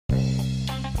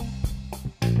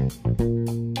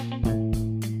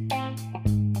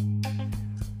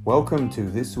Welcome to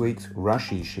this week's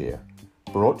Rashi Shir,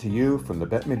 brought to you from the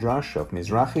Bet Midrash of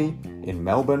Mizrahi in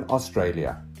Melbourne,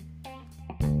 Australia.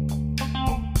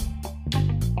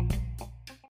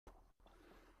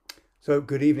 So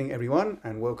good evening everyone,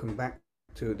 and welcome back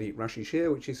to the Rashi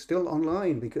Shir, which is still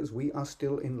online because we are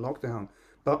still in lockdown,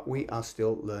 but we are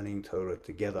still learning Torah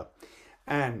together.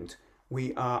 And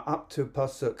we are up to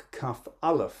Pasuk Kaf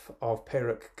Aleph of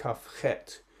Perek Kaf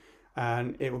Chet.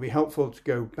 And it will be helpful to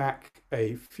go back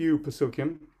a few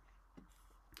Pasukim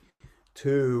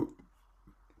to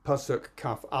Pasuk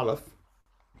Kaf Aleph.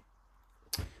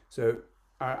 So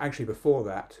actually before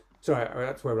that, sorry,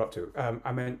 that's where we're up to.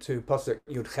 I meant to Pasuk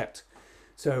Yud Chet.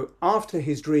 So after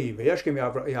his dream, V'yashkem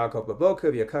Yaakov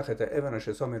b'boker v'yakach et ha'evan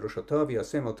asher som mirushato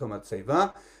v'yasem oto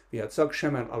matzeva v'yatzak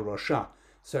shemen al rosha.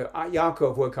 So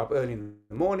Yaakov woke up early in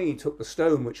the morning. He took the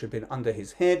stone which had been under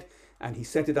his head and he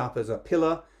set it up as a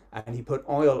pillar. And he put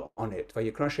oil on it.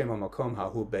 Vayikra Shem HaMakom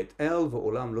Hahu Beit El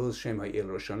V'Olam Luz Shem Ha'il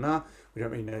Roshana. We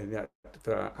don't really know that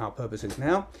for our purposes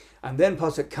now. And then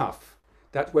Pasuk Kaf.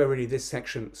 That's where really this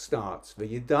section starts.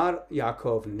 V'yidar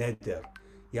Yaakov Neder.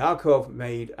 Yaakov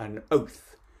made an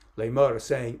oath. Lemor,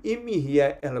 saying, Im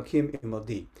Yihye Elokim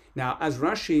Imodi. Now, as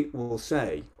Rashi will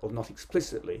say, or not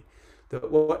explicitly, that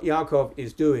what Yaakov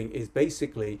is doing is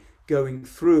basically going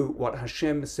through what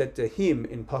Hashem said to him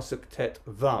in Pasuk Tet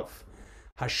Vav.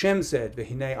 Hashem said,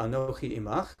 V'hinei anochi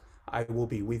imach, I will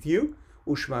be with you,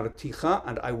 ushmarticha,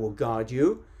 and I will guard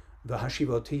you,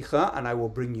 v'hashivoticha, and I will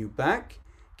bring you back,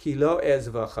 ki lo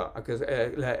ezavcha,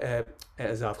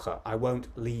 I won't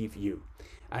leave you.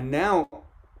 And now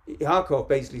Yaakov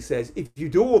basically says, if you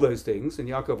do all those things, and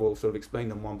Yaakov will sort of explain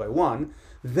them one by one,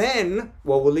 then,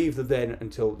 well, we'll leave the then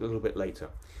until a little bit later.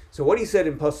 So what he said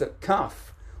in Pasuk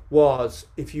Kaf was,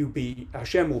 if you be,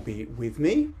 Hashem will be with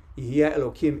me, Yihye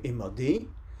Elokim imadi,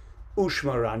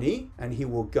 ushmarani, and he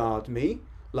will guard me,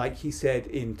 like he said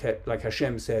like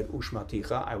Hashem said,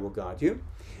 ushmaticha, I will guard you.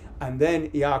 And then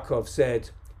Yaakov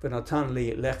said, v'natan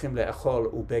li lechem le'echol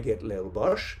ubeged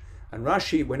le'elbosh. And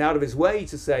Rashi went out of his way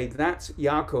to say that's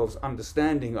Yaakov's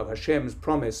understanding of Hashem's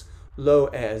promise, lo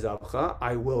e'ezavcha,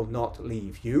 I will not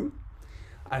leave you.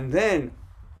 And then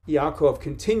Yaakov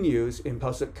continues in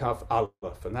Pasuk Kaf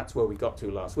Aleph, and that's where we got to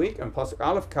last week. And Pasuk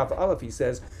Aleph, Kaf Aleph, he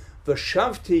says,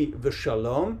 V'shavti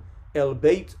v'shalom el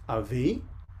beit avi,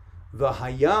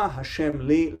 v'haya Hashem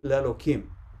li lelokim.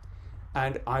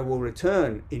 And I will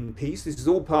return in peace. This is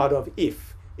all part of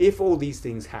if all these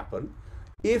things happen,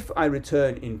 if I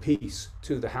return in peace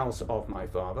to the house of my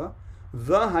father,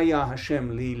 v'haya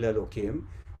Hashem li lelokim,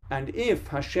 and if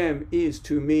Hashem is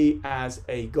to me as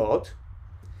a God.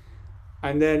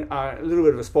 And then a little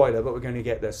bit of a spoiler, but we're going to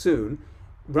get there soon.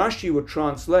 Rashi would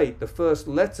translate the first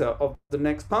letter of the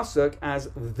next pasuk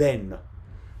as then.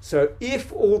 So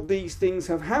if all these things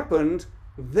have happened,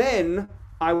 then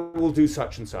I will do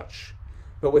such and such.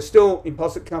 But we're still in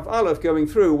Pasuk Kaf Aleph going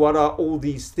through what are all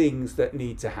these things that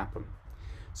need to happen.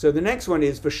 So the next one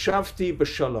is V'shavti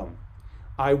b'shalom.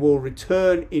 I will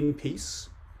return in peace.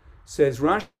 Says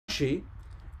Rashi,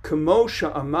 Kamo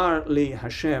sha'amar li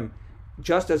Hashem,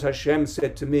 just as Hashem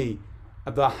said to me,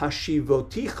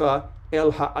 V'hashivoticha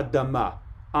el ha'adama,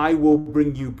 I will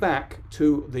bring you back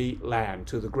to the land,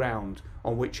 to the ground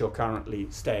on which you're currently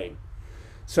staying.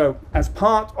 So as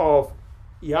part of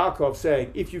Yaakov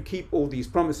saying, if you keep all these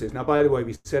promises, now by the way,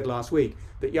 we said last week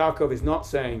that Yaakov is not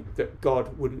saying that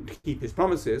God wouldn't keep his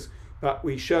promises, but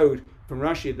we showed from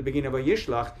Rashi at the beginning of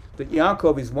Vayishlach that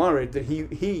Yaakov is worried that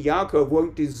Yaakov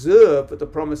won't deserve that the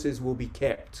promises will be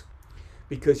kept.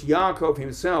 Because Yaakov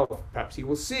himself, perhaps he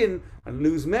will sin and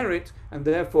lose merit, and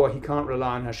therefore he can't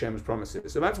rely on Hashem's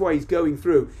promises. So that's why he's going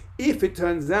through. If it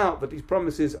turns out that these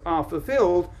promises are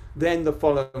fulfilled, then the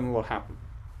following will happen.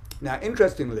 Now,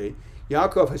 interestingly,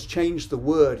 Yaakov has changed the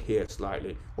word here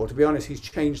slightly, or to be honest, he's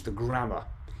changed the grammar.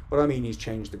 What I mean, he's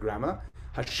changed the grammar.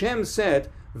 Hashem said,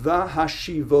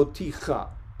 V'hashivoticha,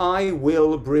 I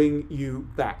will bring you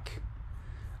back.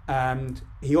 And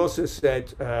he also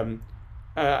said,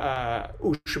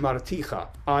 Ushmarticha,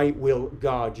 I will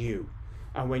guard you.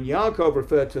 And when Yaakov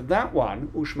referred to that one,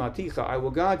 Ushmarticha, I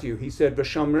will guard you, he said,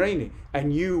 V'shamreini,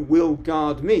 and you will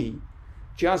guard me,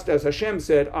 just as Hashem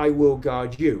said, I will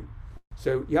guard you.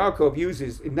 So Yaakov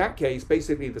uses, in that case,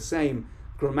 basically the same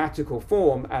grammatical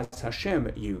form as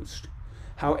Hashem used.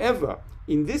 However,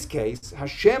 in this case,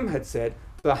 Hashem had said,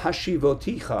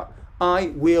 V'hashivoticha,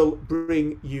 I will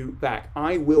bring you back.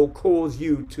 I will cause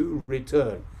you to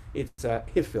return. It's a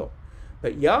hifil.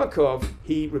 But Yaakov,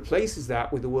 he replaces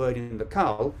that with the word in the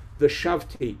kal,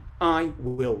 v'shavti, I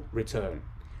will return.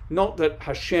 Not that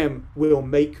Hashem will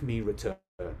make me return.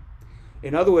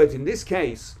 In other words, in this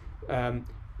case,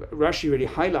 Rashi really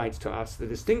highlights to us the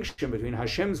distinction between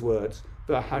Hashem's words,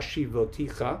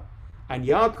 v'hashivoticha, and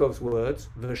Yaakov's words,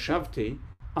 v'shavti,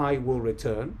 I will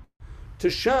return, to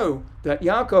show that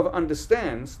Yaakov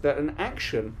understands that an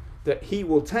action that he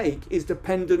will take is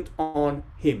dependent on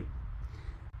him.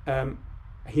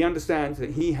 He understands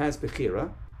that he has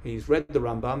Bechira, he's read the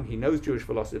Rambam, he knows Jewish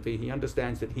philosophy, he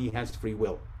understands that he has free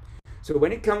will. So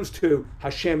when it comes to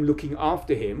Hashem looking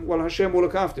after him, well, Hashem will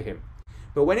look after him.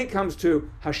 But when it comes to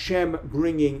Hashem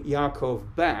bringing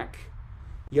Yaakov back,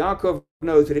 Yaakov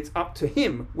knows that it's up to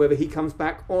him whether he comes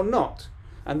back or not.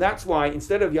 And that's why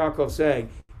instead of Yaakov saying,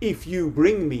 if you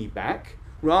bring me back,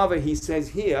 rather he says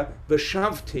here,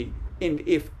 v'shavti, and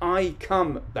if I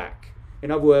come back. In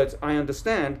other words, I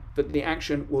understand that the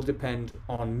action will depend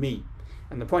on me.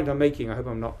 And the point I'm making, I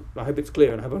hope it's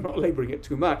clear and I hope I'm not laboring it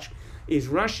too much, is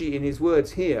Rashi in his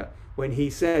words here, when he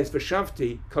says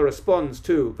v'shavti corresponds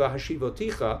to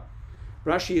v'hashivoticha,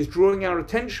 Rashi is drawing our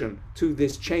attention to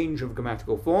this change of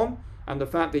grammatical form and the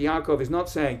fact that Yaakov is not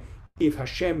saying, if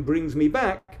Hashem brings me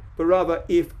back, but rather,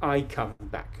 if I come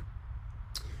back.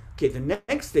 Okay, the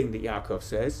next thing that Yaakov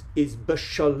says is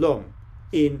b'shalom,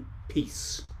 in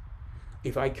peace.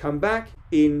 If I come back,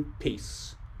 in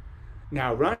peace.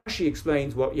 Now, Rashi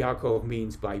explains what Yaakov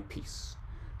means by peace.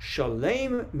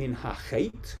 Shalem min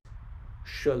hachet,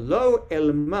 shalo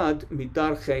elmad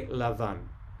midarche lavan.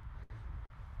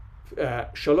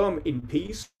 Shalom, in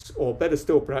peace, or better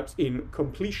still perhaps in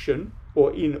completion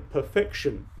or in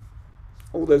perfection.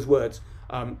 All those words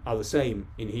are the same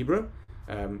in Hebrew,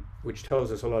 which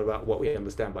tells us a lot about what we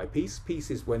understand by peace. Peace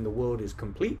is when the world is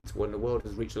complete, when the world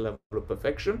has reached a level of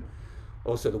perfection.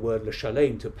 Also the word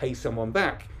l'shalem, to pay someone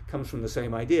back, comes from the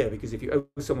same idea, because if you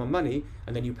owe someone money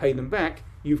and then you pay them back,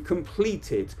 you've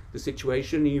completed the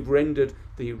situation and you've rendered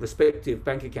the respective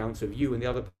bank accounts of you and the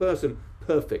other person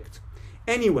perfect.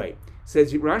 Anyway,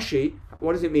 says Rashi,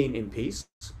 what does it mean in peace?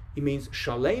 It means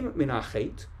shalem min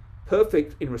hachet,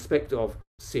 perfect in respect of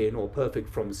sin or perfect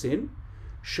from sin.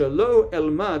 Shalo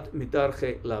elmad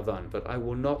midarche lavan, but I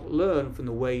will not learn from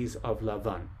the ways of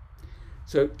Lavan.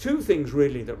 So two things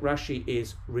really that Rashi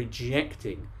is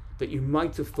rejecting that you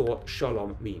might have thought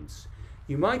shalom means.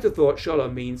 You might have thought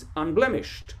shalom means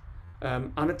unblemished,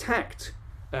 unattacked,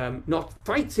 not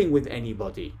fighting with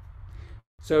anybody.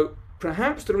 So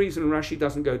perhaps the reason Rashi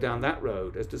doesn't go down that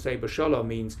road as to say b'shalom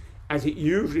means as it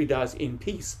usually does in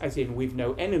peace, as in with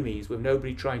no enemies, with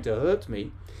nobody trying to hurt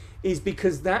me, is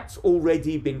because that's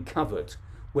already been covered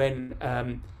when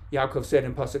Yaakov said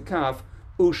in Pasuk Kav,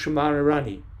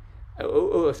 Ushamarani,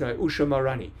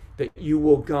 that you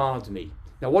will guard me.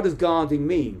 Now what does guarding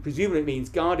mean? Presumably it means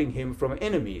guarding him from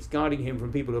enemies, guarding him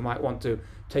from people who might want to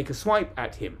take a swipe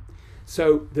at him.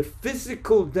 So the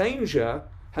physical danger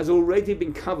has already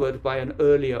been covered by an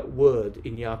earlier word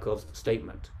in Yaakov's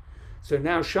statement. So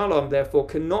now shalom therefore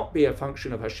cannot be a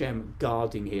function of Hashem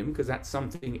guarding him, because that's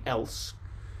something else.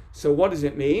 So what does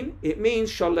it mean? It means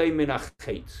shalem min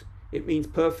hachet. It means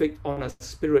perfect on a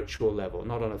spiritual level,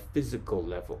 not on a physical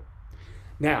level.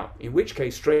 Now, in which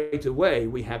case, straight away,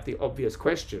 we have the obvious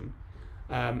question.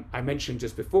 I mentioned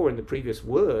just before in the previous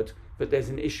word that there's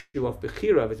an issue of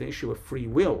bechira, there's an issue of free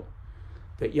will,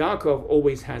 that Yaakov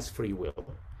always has free will.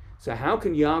 So how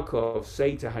can Yaakov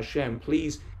say to Hashem,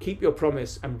 please keep your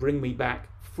promise and bring me back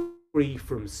free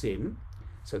from sin?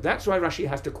 So that's why Rashi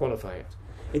has to qualify it.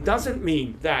 It doesn't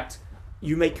mean that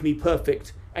you make me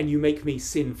perfect and you make me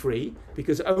sin-free,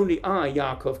 because only I,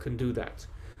 Yaakov, can do that.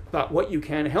 But what you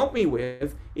can help me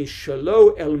with is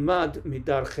shalo elmad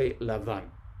midarche lavan,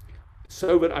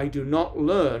 so that I do not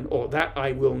learn, or that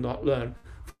I will not learn,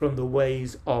 from the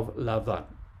ways of Lavan.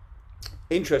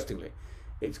 Interestingly,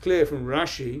 it's clear from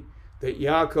Rashi that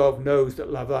Yaakov knows that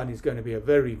Lavan is going to be a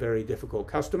very, very difficult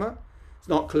customer. It's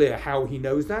not clear how he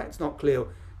knows that. It's not clear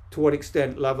to what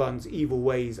extent Lavan's evil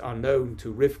ways are known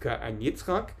to Rivka and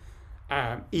Yitzchak,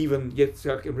 even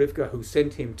Yitzchak and Rivka who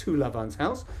sent him to Lavan's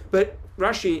house. But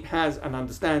Rashi has an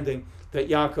understanding that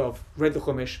Yaakov read the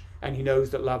Chumash and he knows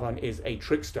that Lavan is a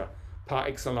trickster par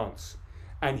excellence.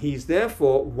 And he's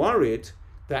therefore worried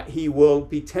that he will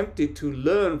be tempted to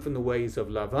learn from the ways of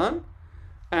Lavan,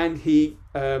 and he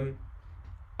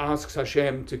asks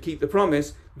Hashem to keep the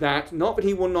promise that not that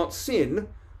he will not sin,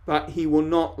 but he will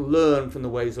not learn from the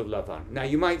ways of Lavan. Now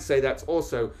you might say that's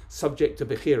also subject to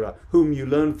Bechira. Whom you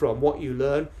learn from, what you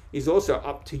learn, is also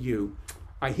up to you.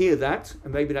 I hear that,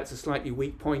 and maybe that's a slightly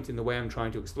weak point in the way I'm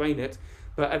trying to explain it,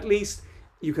 but at least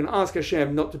you can ask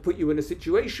Hashem not to put you in a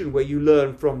situation where you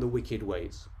learn from the wicked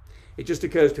ways. It just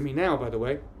occurs to me now, by the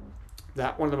way,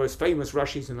 that one of the most famous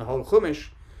Rashis in the whole Chumash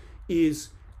is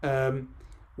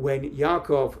when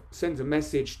Yaakov sends a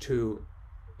message to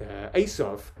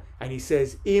Esav, and he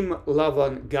says, Im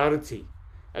Lavan Garti.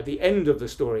 At the end of the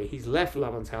story, he's left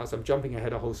Lavan's house. I'm jumping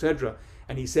ahead a whole Sedra,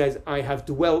 and he says, I have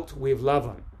dwelt with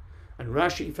Lavan. And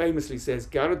Rashi famously says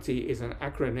Garti is an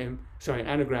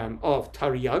anagram of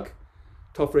Taryag,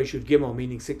 Tov Reshut Gimel,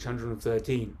 meaning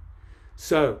 613.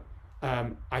 So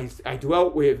I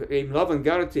dwelt with Im Lavan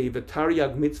Garti, the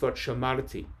Taryag mitzvot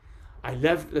shamarti. I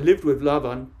lived with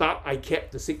Lavan, but I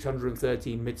kept the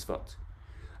 613 mitzvot.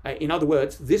 In other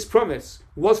words, this promise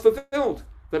was fulfilled,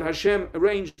 that Hashem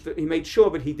arranged, that he made sure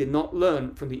that he did not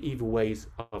learn from the evil ways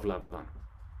of Lavan.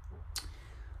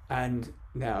 And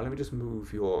now let me just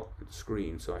move your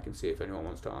screen so I can see if anyone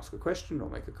wants to ask a question or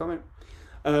make a comment.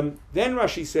 Then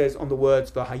Rashi says on the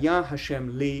words, V'haya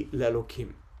Hashem li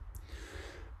lelokim.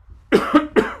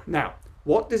 Now,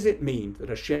 what does it mean that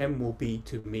Hashem will be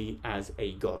to me as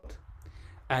a God?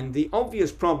 And the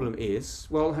obvious problem is,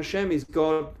 well, Hashem is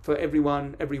God for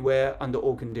everyone, everywhere, under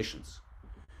all conditions.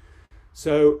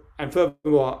 So, and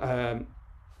furthermore,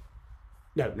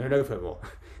 no, furthermore.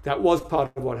 That was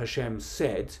part of what Hashem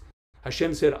said.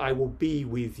 Hashem said, I will be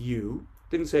with you.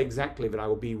 Didn't say exactly that I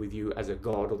will be with you as a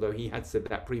God, although he had said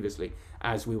that previously,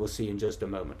 as we will see in just a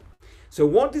moment. So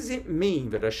what does it mean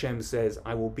that Hashem says,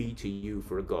 I will be to you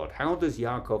for a God? How does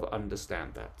Yaakov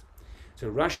understand that? So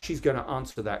Rashi is going to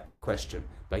answer that question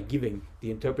by giving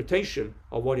the interpretation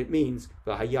of what it means,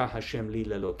 V'haya Hashem li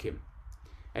lelokim.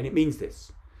 And it means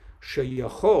this,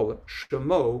 Sheyachol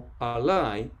shemo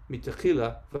alai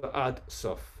mitechila v'ad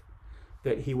sof.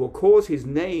 That he will cause his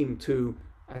name to,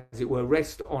 as it were,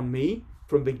 rest on me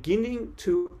from beginning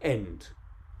to end.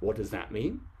 What does that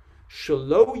mean?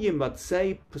 Shelo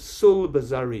yimatzei pasul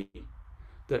bazari.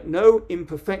 That no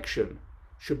imperfection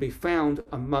should be found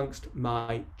amongst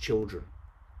my children.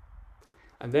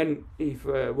 And then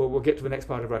we'll get to the next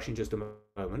part of Rashi in just a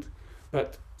moment.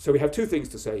 But so we have two things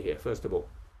to say here. First of all,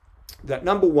 that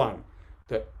number one,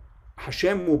 that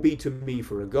Hashem will be to me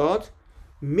for a God,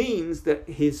 means that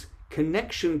his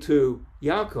connection to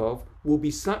Yaakov will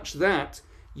be such that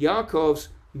Yaakov's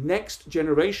next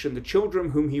generation, the children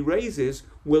whom he raises,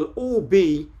 will all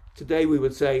be, today we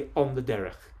would say, on the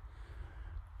derech.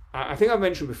 I think I've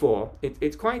mentioned before,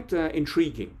 it's quite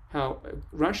intriguing how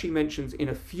Rashi mentions in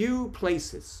a few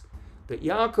places that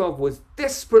Yaakov was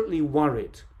desperately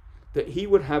worried that he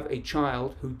would have a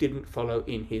child who didn't follow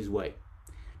in his way.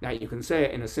 Now you can say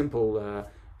it in a simple,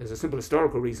 there's a simple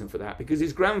historical reason for that, because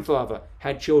his grandfather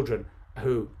had children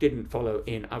who didn't follow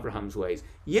in Abraham's ways.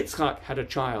 Yitzchak had a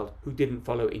child who didn't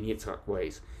follow in Yitzchak's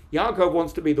ways. Yaakov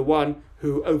wants to be the one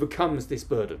who overcomes this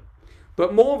burden.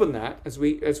 But more than that, as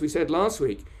we said last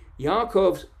week,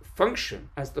 Yaakov's function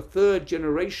as the third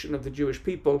generation of the Jewish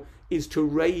people is to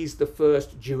raise the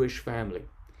first Jewish family.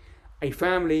 A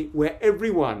family where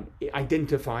everyone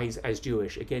identifies as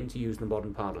Jewish, again to use the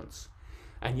modern parlance.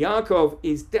 And Yaakov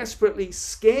is desperately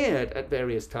scared at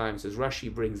various times, as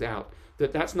Rashi brings out,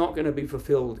 that that's not going to be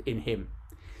fulfilled in him.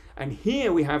 And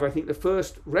here we have, I think, the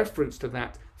first reference to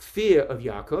that fear of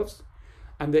Yaakov's,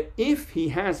 and that if he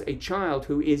has a child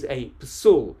who is a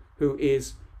psul, who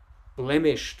is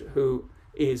blemished, who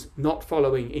is not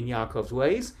following in Yaakov's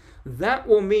ways, that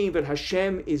will mean that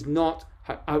Hashem is not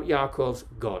Yaakov's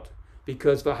God.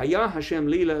 Because V'haya Hashem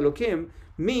li lelokim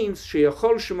means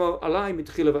Sheyachol shemo alai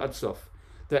mitchila v'ad sof,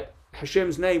 that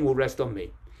Hashem's name will rest on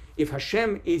me. If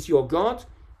Hashem is your God,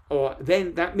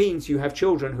 then that means you have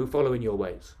children who follow in your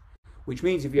ways. Which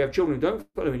means if you have children who don't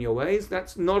follow in your ways,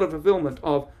 that's not a fulfillment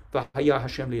of V'haya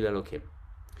Hashem li lelokim.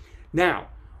 Now,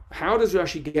 how does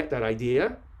Rashi get that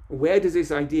idea? Where does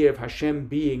this idea of Hashem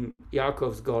being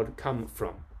Yaakov's God come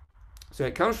from? So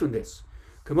it comes from this.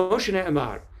 Kamo shenei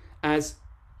amar, as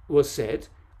was said,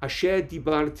 Asher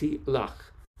dibarti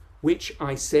lach, which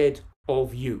I said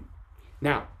of you.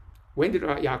 Now, when did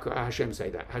Hashem say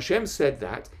that? Hashem said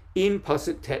that in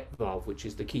Pasuk Tet Vav, which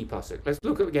is the key Pasuk. Let's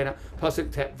look again at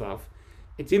Pasuk Tet Vav.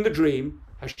 It's in the dream.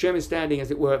 Hashem is standing,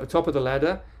 as it were, at the top of the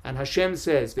ladder, and Hashem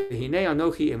says, V'hinei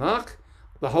anochi imach,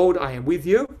 behold, I am with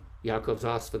you. Yaakov's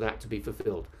asked for that to be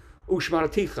fulfilled.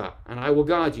 Ushmarticha, and I will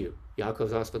guard you.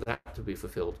 Yaakov's asked for that to be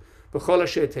fulfilled. B'chol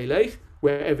asher telech,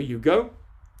 wherever you go.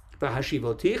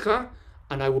 V'hashivoticha,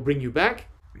 and I will bring you back.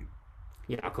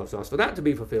 Yaakov's asked for that to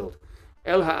be fulfilled.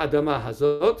 El ha'adama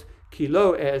hazot, ki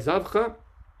lo e'ezavcha,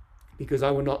 because I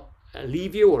will not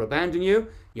leave you or abandon you.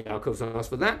 Yaakov's asked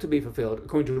for that to be fulfilled,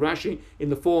 according to Rashi, in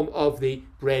the form of the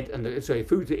bread and the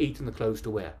food to eat and the clothes to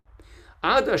wear.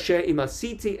 Ad asher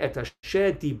imasiti et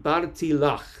asher dibarti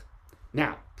lach.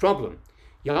 Now, problem.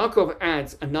 Yaakov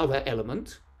adds another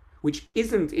element, which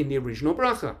isn't in the original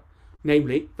bracha.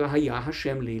 namely, V'haya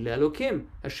Hashem li le'elokim,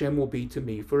 Hashem will be to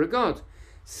me for a God.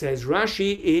 Says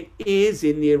Rashi, it is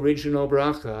in the original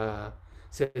bracha.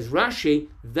 Says Rashi,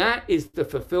 that is the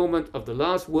fulfillment of the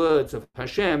last words of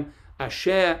Hashem,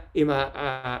 Asher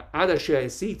ad asher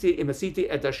asiti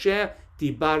et asher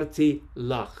dibarti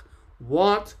lach.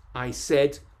 What I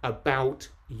said about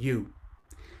you.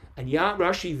 And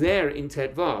Rashi there in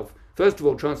Tet Vav, first of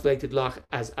all translated lach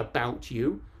as about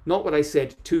you, not what I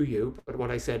said to you, but what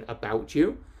I said about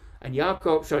you. And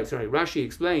Rashi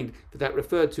explained that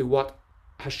referred to what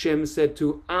Hashem said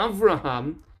to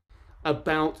Avraham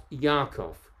about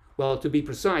Yaakov. Well, to be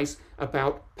precise,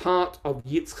 about part of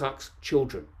Yitzchak's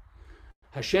children.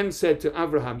 Hashem said to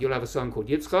Avraham, you'll have a son called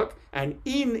Yitzchak, and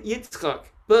in Yitzchak,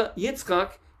 but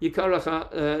Yitzchak,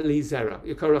 Yikaracha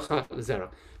Lizera,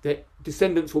 the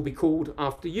descendants will be called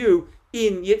after you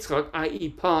in Yitzchak, i.e.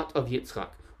 part of Yitzchak.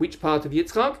 Which part of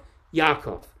Yitzchak?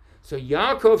 Yaakov. So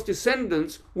Yaakov's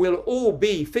descendants will all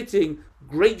be fitting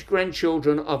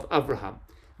great-grandchildren of Avraham.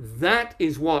 That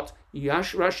is what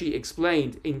Rashi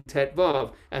explained in Tet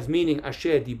Vav as meaning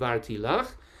Asher Dibarti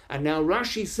Lach. And now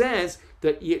Rashi says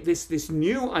that this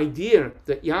new idea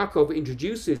that Yaakov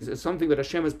introduces as something that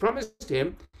Hashem has promised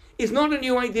him is not a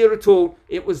new idea at all.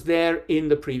 It was there in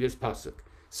the previous pasuk.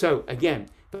 So again,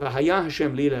 V'haya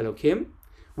Hashem li le'elokim,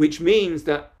 which means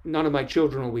that none of my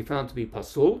children will be found to be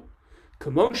pasul.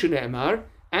 Kamo shene'emar,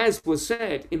 as was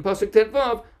said in pasuk Tet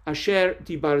Vav, Asher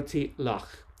Dibarti Lach,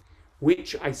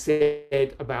 which I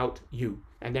said about you.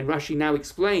 And then Rashi now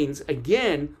explains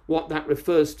again what that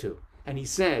refers to. And he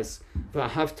says,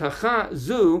 V'havtacha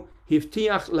zu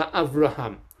hivtiach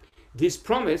la'Avraham. This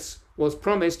promise was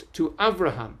promised to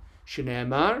Avraham.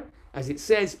 Shneimar, as it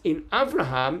says in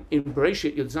Avraham, in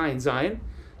Bereshit Yud Zayin Zayin,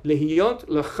 Lehiyot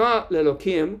lecha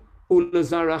lelokim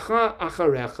ulezaracha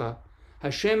acharecha.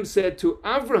 Hashem said to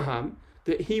Avraham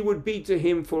that he would be to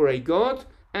him for a God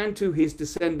and to his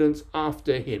descendants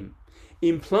after him,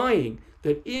 implying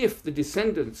that if the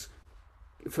descendants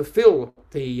fulfill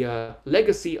the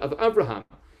legacy of Abraham,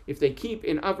 if they keep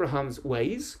in Abraham's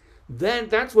ways, then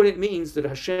that's what it means that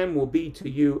Hashem will be to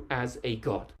you as a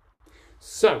God.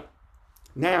 So,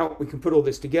 now we can put all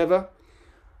this together.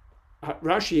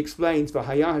 Rashi explains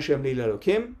V'haya Hashem li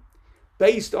le'elokim,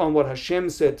 based on what Hashem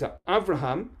said to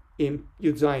Abraham in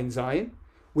Yud Zayin Zayin,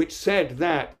 which said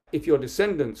that if your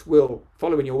descendants will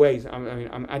follow in your ways,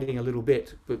 I'm adding a little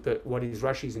bit, but what is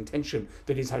Rashi's intention,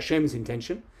 that is Hashem's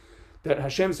intention, that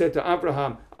Hashem said to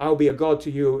Abraham, I'll be a God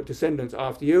to you, descendants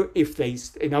after you, if they,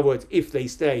 in other words, if they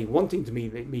stay wanting to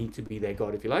me to be their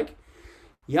God, if you like.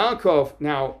 Yaakov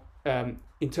now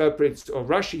interprets, or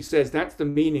Rashi says that's the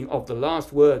meaning of the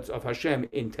last words of Hashem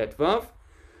in Tet Vav,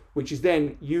 which is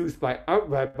then used by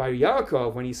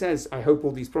Yaakov when he says, I hope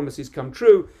all these promises come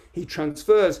true. He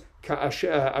transfers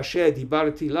Asher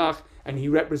Dibarti Lach, and he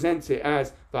represents it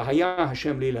as V'haya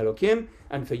Hashem li le'elokim,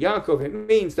 and for Yaakov it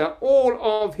means that all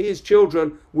of his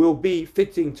children will be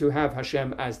fitting to have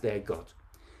Hashem as their God.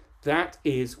 That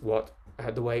is what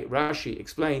the way Rashi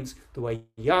explains, the way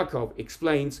Yaakov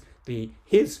explains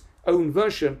his own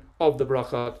version of the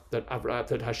brachot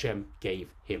that Hashem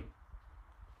gave him.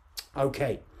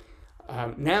 Okay.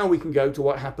 Now we can go to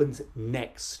what happens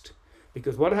next,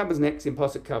 because what happens next in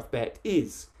Pasuk Kaf Bet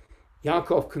is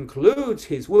Yaakov concludes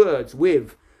his words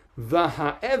with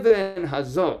V'ha'even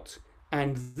hazot,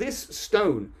 and this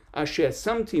stone asher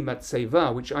samti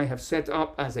matseva, which I have set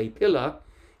up as a pillar,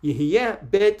 Yihiyeh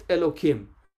bet Elokim,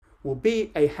 will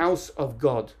be a house of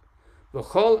God.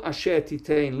 V'chol asher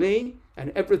titein li,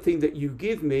 and everything that you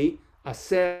give me,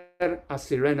 aser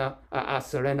asirena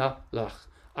lach.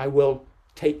 I will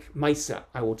take Maisa,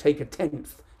 I will take a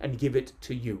tenth and give it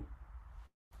to you.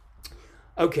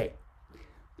 Okay,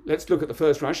 let's look at the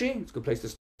first Rashi. It's a good place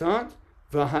to start.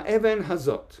 V'ha'even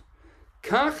hazot,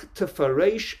 kach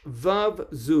tefaresh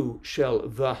vav zu shel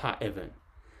v'ha'even.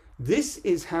 This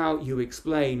is how you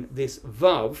explain this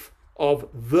vav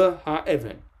of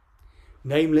v'ha'even.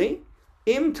 Namely,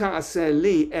 im ta'aseh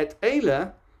li et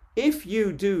eila, if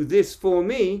you do this for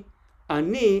me,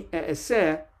 ani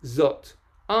e'eseh zot,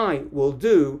 I will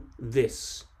do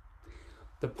this.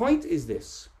 The point is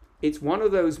this. It's one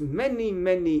of those many,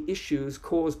 many issues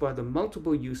caused by the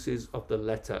multiple uses of the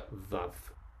letter Vav.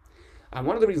 And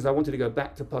one of the reasons I wanted to go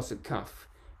back to Pasuk Kaf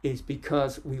is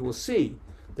because we will see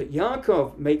that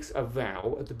Yaakov makes a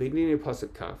vow at the beginning of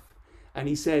Pasuk Kaf, and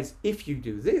he says, if you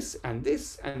do this, and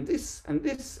this, and this, and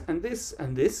this, and this,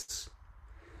 and this,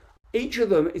 each of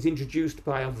them is introduced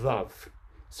by a Vav.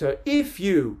 So if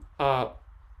you are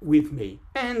with me,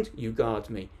 and you guard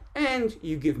me, and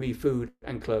you give me food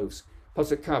and clothes,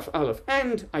 Pasuk Kaf Aleph,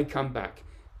 and I come back,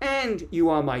 and you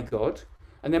are my God,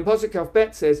 And then Pasuk Kaf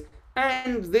Bet says,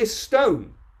 and this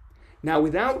stone. Now,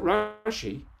 without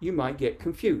Rashi, you might get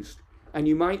confused. And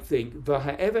you might think,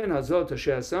 V'ha'even hazot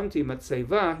asher samti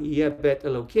matzeva yeh bet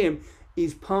Elokim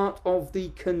is part of the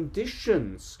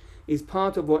conditions, is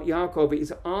part of what Yaakov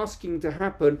is asking to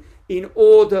happen in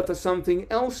order for something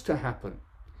else to happen.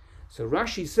 So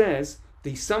Rashi says,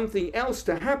 the something else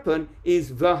to happen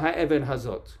is V'ha'even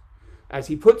hazot. As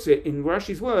he puts it in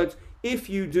Rashi's words, if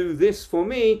you do this for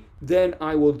me, then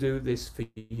I will do this for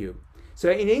you. So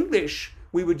in English,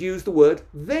 we would use the word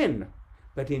then.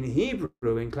 But in Hebrew,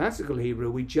 in classical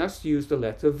Hebrew, we just use the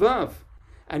letter Vav.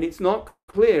 And it's not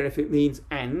clear if it means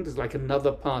and, as like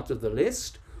another part of the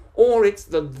list, or it's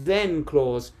the then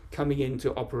clause coming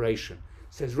into operation.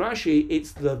 Says Rashi,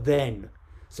 it's the then.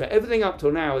 So everything up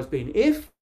till now has been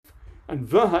if, and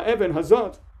V'ha'even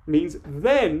hazot means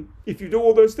then, if you do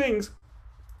all those things,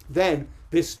 then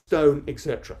this stone,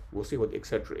 etc. We'll see what the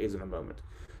etc. is in a moment.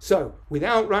 So,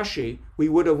 without Rashi, we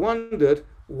would have wondered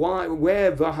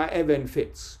where V'ha'even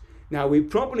fits. Now, we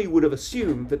probably would have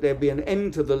assumed that there'd be an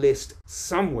end to the list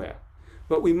somewhere,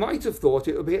 but we might have thought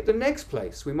it would be at the next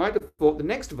place. We might have thought the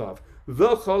next Vav,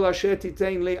 V'chol asher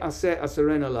titein li aseh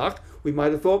aseren alach. We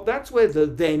might have thought that's where the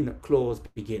then clause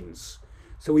begins.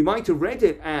 So we might have read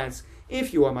it as,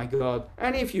 if you are my God,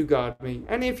 and if you guard me,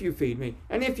 and if you feed me,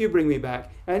 and if you bring me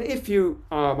back, and if you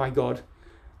are my God,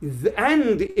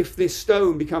 and if this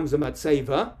stone becomes a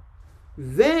matzeva,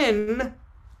 then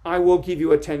I will give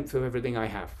you a tenth of everything I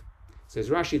have. Says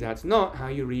Rashi, that's not how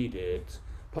you read it.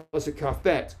 Pasuk Kaf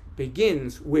Bet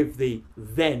begins with the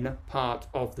then part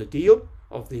of the deal,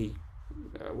 of the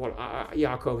what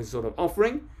Yaakov is sort of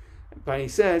offering. But he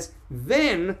says,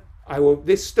 then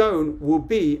this stone will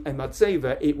be a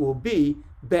matzeva, it will be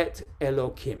Bet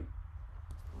Elokim.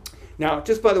 Now,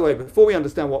 just by the way, before we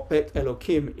understand what Bet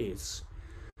Elokim is,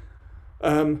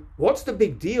 what's the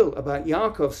big deal about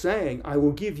Yaakov saying, I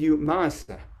will give you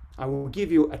Maaseh, I will give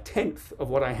you a tenth of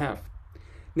what I have?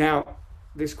 Now,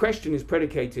 this question is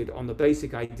predicated on the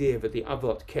basic idea that the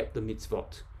Avot kept the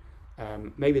mitzvot.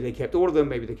 Maybe they kept all of them,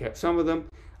 maybe they kept some of them,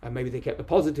 maybe they kept the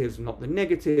positives, not the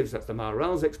negatives. That's the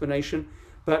Maharal's explanation.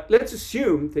 But let's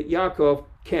assume that Yaakov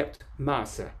kept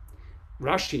Maaseh.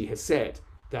 Rashi has said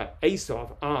that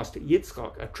Esav asked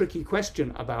Yitzchak a tricky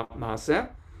question about Maaseh,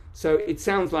 so it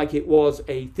sounds like it was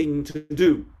a thing to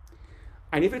do.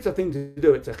 And if it's a thing to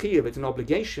do, it's a chiyuv, it's an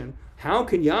obligation, how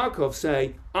can Yaakov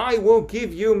say, I will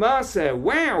give you Maaseh?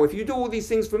 Wow, if you do all these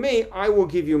things for me, I will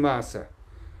give you Maaseh.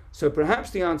 So perhaps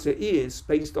the answer is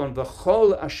based on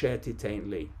V'chol asher titein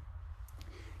li.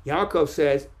 Yaakov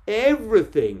says,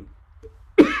 everything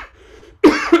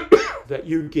that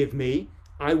you give me,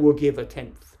 I will give a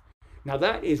tenth. Now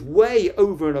that is way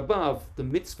over and above the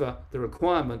mitzvah, the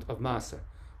requirement of Maaseh.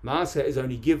 Maaseh is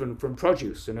only given from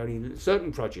produce and only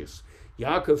certain produce.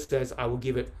 Yaakov says, I will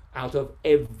give it out of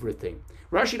everything.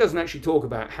 Rashi doesn't actually talk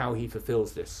about how he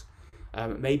fulfills this.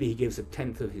 Maybe he gives a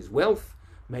tenth of his wealth.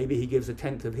 Maybe he gives a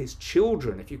tenth of his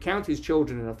children. If you count his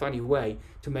children in a funny way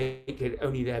to make it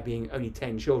only there being only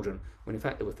 10 children, when in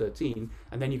fact there were 13,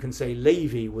 and then you can say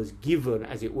Levi was given,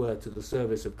 as it were, to the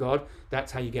service of God.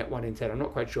 That's how you get 1 in 10. I'm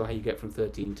not quite sure how you get from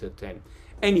 13 to 10.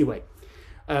 Anyway,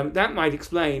 that might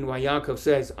explain why Yaakov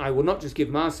says, I will not just give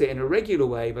Maaseh in a regular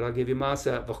way, but I'll give you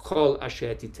Maaseh v'chol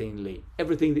asher titein li.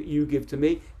 Everything that you give to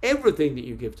me, I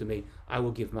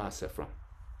will give Maaseh from.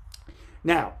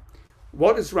 Now,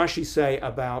 what does Rashi say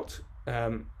about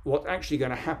what's actually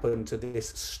going to happen to this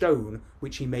stone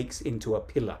which he makes into a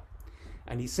pillar?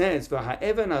 And he says,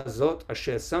 V'ha'even azot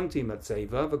asher samti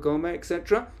matzeva v'goma,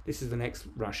 etc. This is the next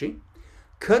Rashi.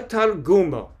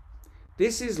 K'targumo.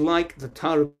 This is like the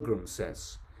Targum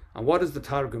says. And what does the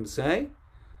Targum say?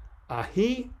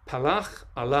 Ahi palach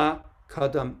ala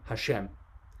kadam Hashem.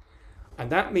 And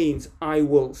that means I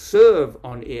will serve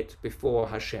on it before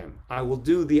Hashem. I will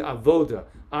do the avoda,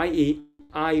 i.e.,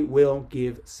 I will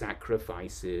give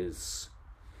sacrifices.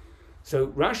 So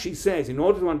Rashi says, in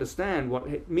order to understand what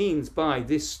it means by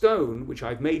this stone, which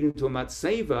I've made into a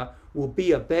matzeva, will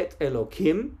be a Bet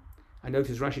Elokim. I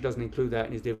notice Rashi doesn't include that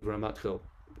in his Divrei Matchil.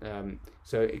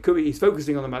 So it could be he's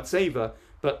focusing on the matzeva,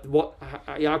 but what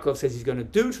Yaakov says he's going to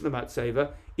do to the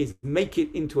matzeva is make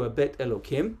it into a Bet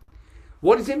Elokim.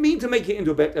 What does it mean to make it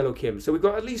into a Bet Elokim? So we've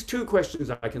got at least 2 questions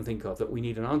I can think of that we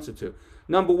need an answer to.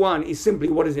 Number 1 is simply,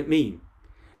 what does it mean?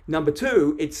 Number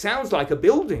 2, it sounds like a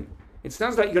building. It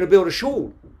sounds like you're going to build a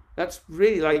shul. That's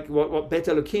really like what Bet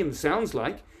Elokim sounds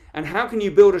like. And how can you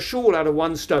build a shul out of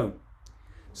 1 stone?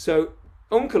 So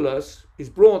Onkelos is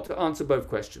brought to answer both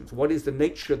questions. What is the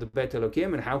nature of the Bet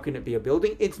Elokim and how can it be a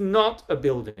building? It's not a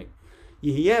building.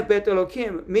 Yehieh Bet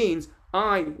Elokim means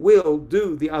I will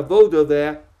do the avodah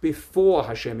there before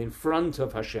Hashem, in front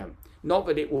of Hashem. Not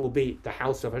that it will be the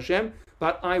house of Hashem,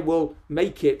 but I will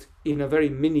make it in a very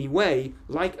mini way,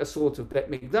 like a sort of Bet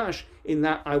Mikdash, in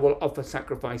that I will offer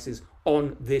sacrifices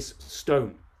on this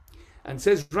stone. And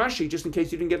says Rashi, just in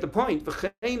case you didn't get the point,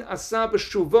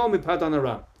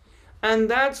 and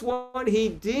that's what he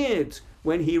did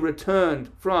when he returned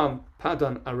from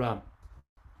Padan Aram.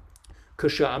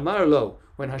 Kasha Amar Lo,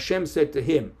 when Hashem said to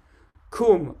him,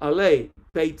 Kum alei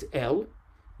Beit El,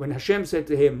 when Hashem said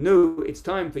to him, no, it's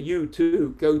time for you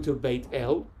to go to Beit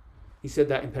El, he said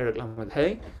that in Perek Lamed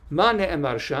Hey. Ma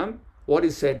ne'emar sham, what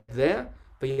is said there?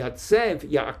 V'yatsev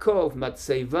Yaakov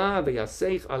matzeva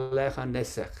v'yaseich alecha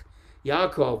nesech.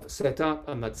 Yaakov set up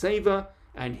a matzeva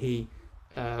and he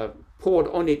poured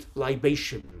on it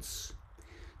libations.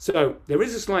 So there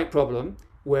is a slight problem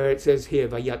where it says here,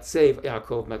 Vayatsev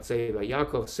Yaakov matzeva.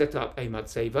 Yaakov set up a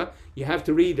matzeva. You have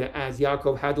to read it as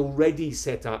Yaakov had already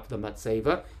set up the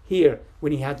matzeva. Here,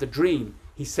 when he had the dream,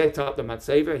 he set up the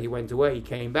matzeva, he went away, he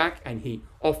came back, and he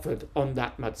offered on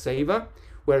that matzeva.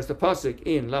 Whereas the pasuk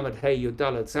in Lamed Hey Yud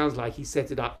Daled sounds like he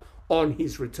set it up on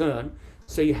his return.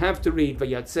 So you have to read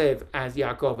Vayatsev as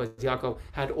Yaakov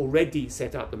had already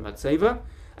set up the matzeva.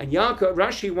 And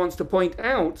Rashi wants to point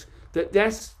out that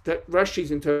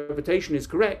Rashi's interpretation is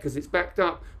correct because it's backed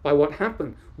up by what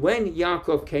happened. When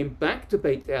Yaakov came back to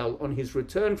Beit El on his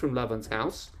return from Lavan's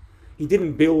house, he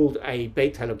didn't build a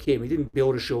Beit Elokim, he didn't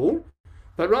build a shul,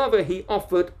 but rather he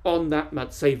offered on that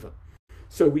matzeva.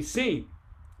 So we see,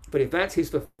 but if that's his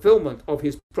fulfillment of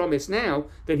his promise now,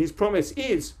 then his promise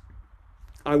is,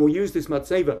 I will use this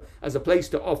matzeva as a place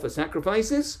to offer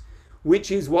sacrifices,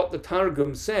 which is what the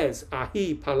Targum says,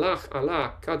 Ahi palach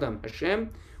Allah kadam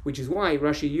Hashem, which is why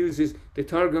Rashi uses the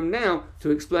Targum now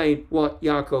to explain what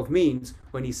Yaakov means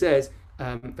when he says,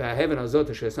 and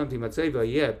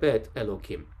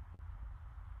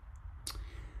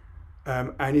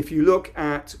if you look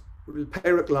at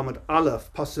Perek Lamed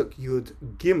Aleph, Pasuk Yud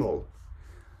Gimel,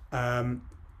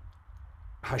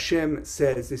 Hashem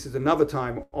says, this is another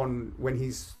time on when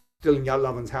he's still in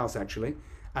Lavan's house actually,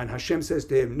 and Hashem says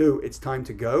to him, no, it's time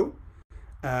to go.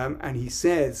 And he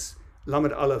says,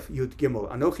 Lamed Aleph Yud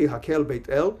Gimel, Anochi Hakel Beit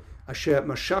El, Asher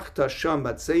Mashachta Sham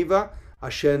Batseva,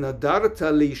 Asher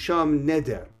Nadarta Li Sham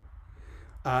Neder.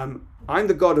 I'm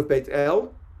the God of Beit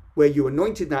El, where you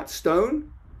anointed that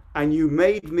stone, and you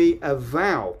made me a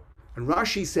vow. And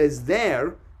Rashi says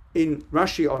there, in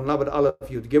Rashi on Lamed Aleph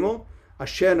Yud Gimel,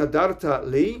 Asher Nadarta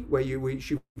Li, where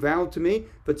you vowed to me,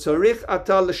 but Tzarich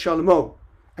Ata L'Shalmo,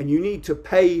 and you need to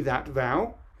pay that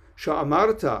vow.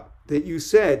 Sha'amarta, that you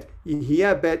said,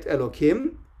 Yihiyah Bet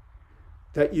Elokim,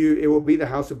 that it will be the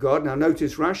house of God. Now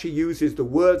notice Rashi uses the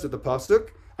words of the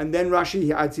pasuk, and then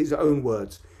Rashi adds his own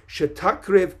words.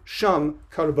 Shetakriv Sham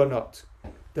Karbanot,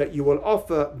 that you will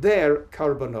offer their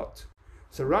Karbanot.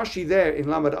 So Rashi there in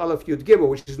Lamed Aleph Yud Gimel,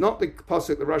 which is not the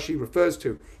pasuk that Rashi refers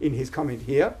to in his comment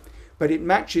here, but it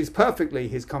matches perfectly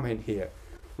his comment here.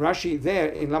 Rashi there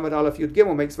in Lamed Aleph Yud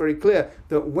Gimel makes very clear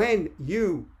that when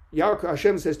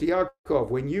Hashem says to Yaakov,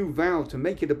 when you vow to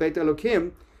make it a Beit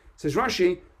Elokim, says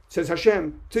Hashem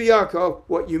to Yaakov,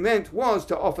 what you meant was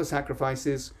to offer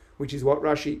sacrifices, which is what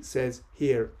Rashi says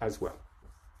here as well.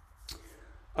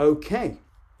 Okay,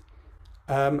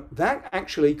 that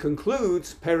actually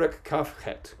concludes Perek Kaf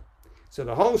Het. So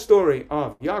the whole story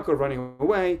of Yaakov running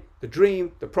away, the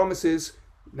dream, the promises,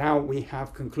 now we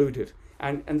have concluded.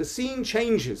 And the scene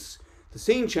changes. The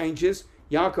scene changes.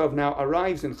 Yaakov now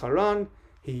arrives in Haran.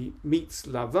 He meets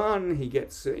Lavan. He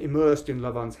gets immersed in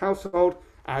Lavan's household,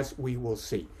 as we will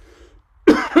see.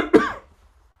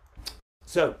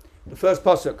 So, the first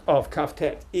pasuk of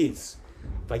Kaftet is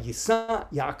Vayisa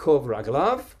Yaakov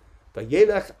Raglav,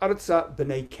 Vayelech Arza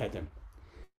B'nei Kedem.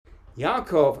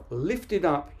 Yaakov lifted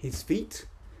up his feet,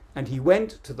 and he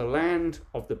went to the land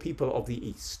of the people of the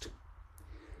east.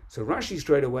 So Rashi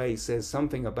straight away says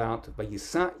something about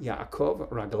Vayisa Yaakov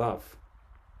Raglav.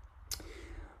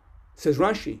 Says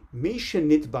Rashi, Misha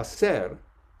Nitbaser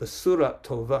Basura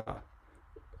Tova,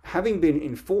 having been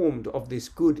informed of this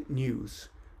good news,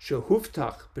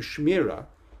 Shehuftach B'Shmira,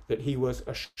 that he was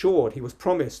assured, he was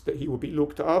promised that he would be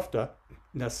looked after,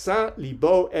 Nasa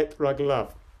Libo et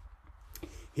Raglav,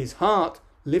 his heart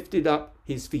lifted up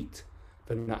his feet,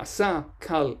 V'nasa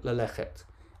Kal Lalechet,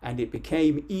 and it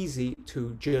became easy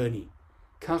to journey.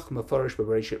 Kach Meforish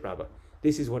Bereshit Rabbah.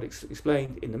 This is what is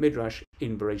explained in the Midrash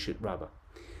in Bereshit Rabbah.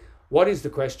 What is the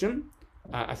question?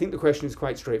 I think the question is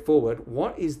quite straightforward.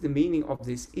 What is the meaning of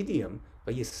this idiom?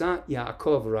 Vayisa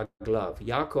Yaakov Raglav.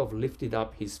 Yaakov lifted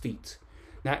up his feet.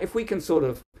 Now, if we can sort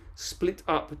of split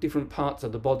up different parts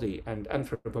of the body and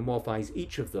anthropomorphize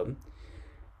each of them,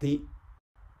 the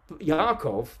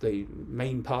Yaakov, the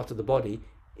main part of the body,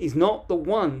 is not the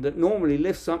one that normally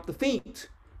lifts up the feet.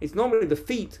 It's normally the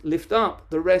feet lift up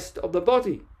the rest of the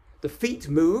body. The feet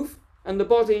move and the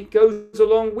body goes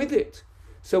along with it.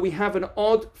 So we have an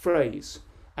odd phrase,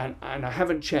 and I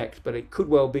haven't checked, but it could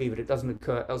well be that it doesn't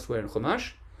occur elsewhere in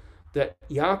Chumash, that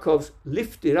Yaakov's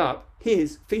lifted up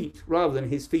his feet rather than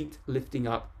his feet lifting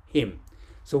up him.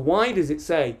 So why does it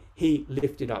say he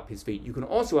lifted up his feet? You can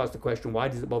also ask the question, why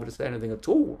does it bother to say anything at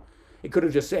all? It could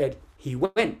have just said he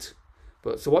went.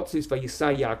 But so what's this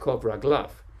Vayisai Yaakov Raglav?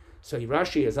 So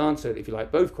Rashi has answered, if you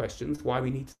like, both questions, why we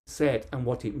need to say it and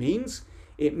what it means.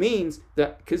 It means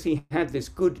that because he had this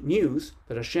good news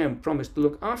that Hashem promised to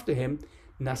look after him,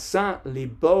 Nasa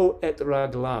libo et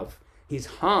raglav, his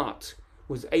heart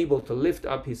was able to lift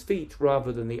up his feet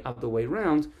rather than the other way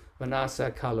round,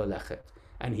 Vanasa kala lechet,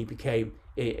 and it became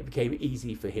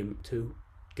easy for him to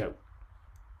go.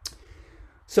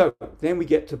 So then we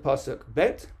get to Pasuk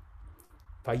Bet,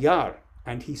 Vayar,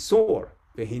 and he saw,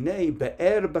 V'hinei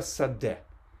be'er basadeh,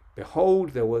 behold,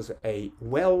 there was a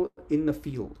well in the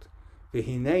field,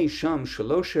 V'hinei sham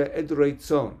shalosha edrei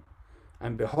tzon,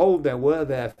 and behold, there were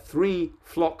there 3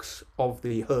 flocks of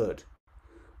the herd,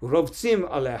 Rovtzim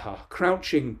aleha,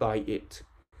 crouching by it,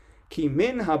 Ki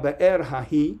min ha'be'er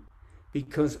hahi,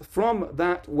 because from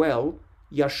that well,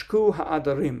 Yashku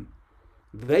ha'adarim,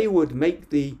 they would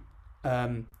make the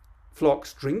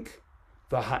flocks drink,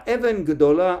 V'ha'even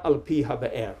gedola al pi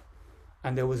ha'be'er,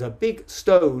 and there was a big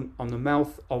stone on the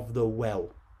mouth of the well.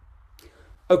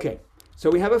 Okay, so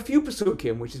we have a few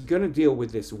pasukim which is going to deal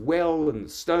with this well and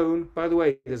stone. By the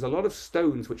way, there's a lot of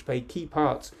stones which play key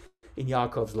parts in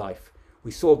Yaakov's life.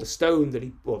 We saw the stones that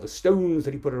he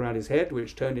put around his head,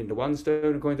 which turned into one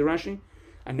stone according to Rashi.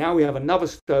 And now we have another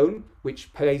stone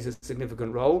which plays a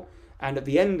significant role. And at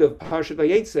the end of Parshat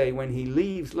Vayetze, when he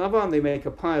leaves Lavan, they make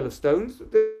a pile of stones.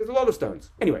 There's a lot of stones.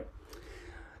 Anyway,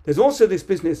 there's also this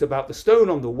business about the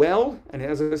stone on the well. And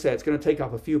as I said, it's going to take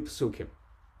up a few pasukim.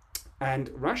 And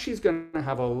Rashi is going to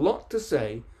have a lot to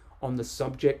say on the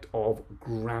subject of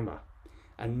grammar.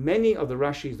 And many of the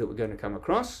Rashis that we're going to come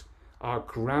across are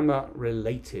grammar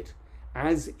related,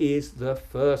 as is the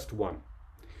first one.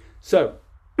 So,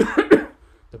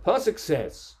 the pasuk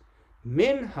says,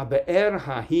 Min habe'er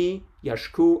hahi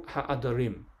yashku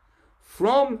ha'adarim.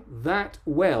 From that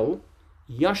well,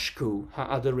 yashku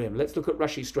ha'adarim. Let's look at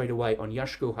Rashi straight away on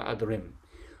yashku ha'adarim.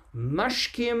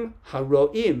 Mashkim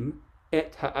haroim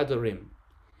et ha'adarim.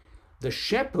 The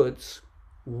shepherds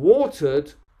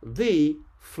watered the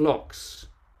flocks.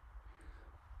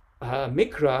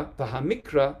 V'hamikra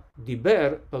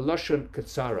diber b'lashon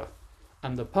katsara.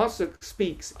 And the pasuk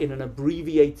speaks in an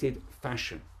abbreviated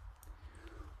fashion.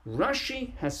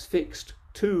 Rashi has fixed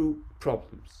 2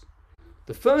 problems.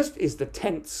 The first is the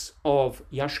tense of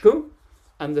yashku,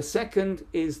 and the second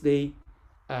is the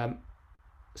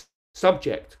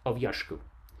subject of yashku.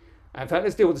 In fact,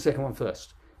 let's deal with the second one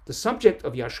first. The subject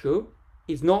of yashku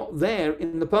is not there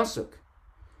in the pasuk.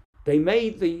 They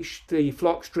made the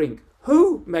flocks drink.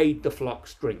 Who made the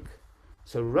flocks drink?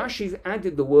 So Rashi's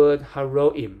added the word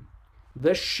haroim.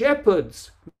 The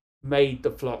shepherds made the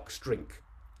flocks drink.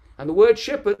 And the word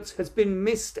shepherds has been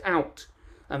missed out.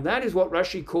 And that is what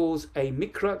Rashi calls a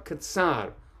mikra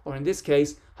katsar, or in this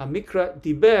case, hamikra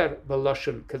diber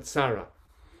b'lashon katsara.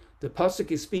 The pasuk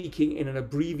is speaking in an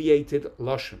abbreviated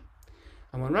lashon.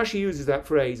 And when Rashi uses that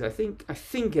phrase, I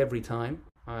think every time,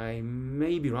 I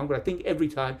may be wrong, but I think every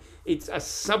time it's a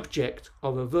subject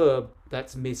of a verb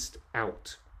that's missed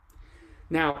out.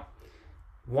 Now,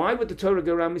 why would the Torah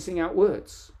go around missing out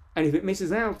words? And if it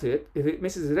misses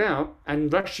it out,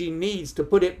 and Rashi needs to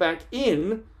put it back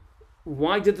in,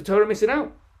 why did the Torah miss it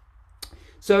out?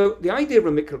 So the idea of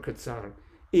a mikra katsar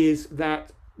is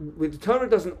that the Torah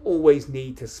doesn't always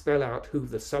need to spell out who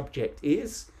the subject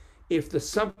is if the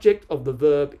subject of the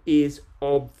verb is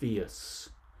obvious.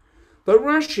 But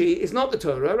Rashi is not the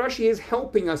Torah. Rashi is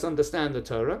helping us understand the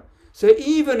Torah. So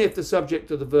even if the subject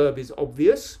of the verb is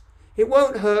obvious, it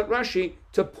won't hurt Rashi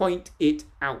to point it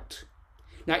out.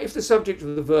 Now, if the subject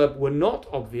of the verb were not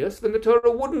obvious, then the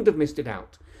Torah wouldn't have missed it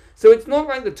out. So it's not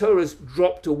like the Torah's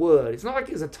dropped a word. It's not like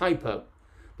it's a typo.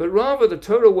 But rather, the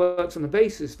Torah works on the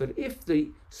basis that if the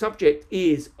subject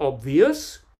is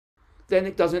obvious, then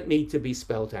it doesn't need to be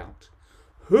spelled out.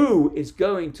 Who is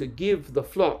going to give the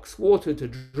flocks water to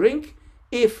drink,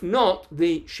 if not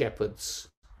the shepherds?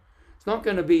 It's not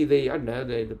going to be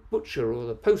the butcher or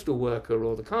the postal worker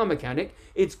or the car mechanic.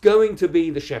 It's going to be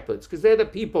the shepherds, because they're the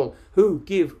people who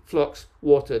give flocks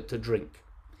water to drink.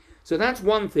 So that's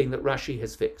one thing that Rashi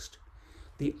has fixed.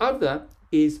 The other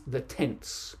is the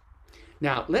tense.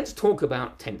 Now, let's talk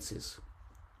about tenses.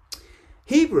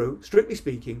 Hebrew, strictly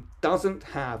speaking, doesn't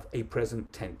have a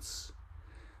present tense.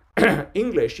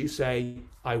 English, you say,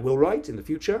 I will write in the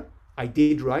future, I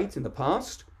did write in the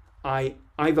past,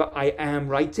 either I am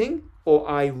writing or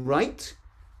I write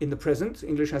in the present.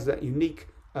 English has that unique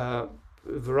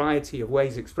variety of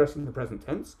ways of expressing the present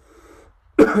tense.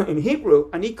 In Hebrew,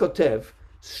 ani kotev,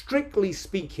 strictly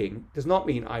speaking, does not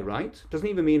mean I write, doesn't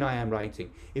even mean I am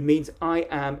writing. It means I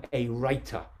am a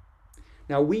writer.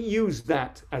 Now, we use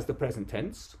that as the present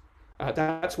tense.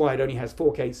 That's why it only has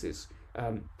 4 cases.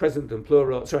 Present and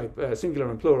plural, singular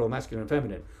and plural, masculine and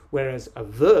feminine, whereas a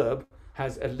verb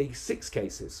has at least 6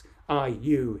 cases. I,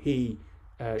 you, he,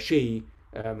 she,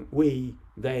 we,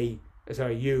 they,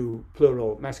 you,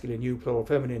 plural, masculine, you, plural,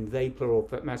 feminine, they, plural,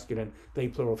 masculine, they,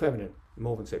 plural, feminine,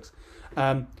 more than 6.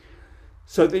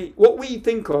 So what we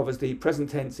think of as the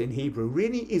present tense in Hebrew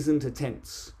really isn't a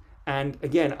tense. And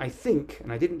again, I think,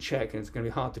 and I didn't check, and it's going to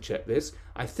be hard to check this,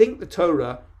 I think the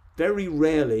Torah very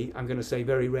rarely, I'm going to say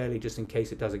very rarely just in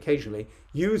case it does occasionally,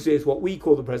 uses what we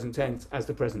call the present tense as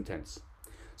the present tense.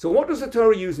 So what does the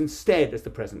Torah use instead as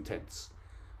the present tense?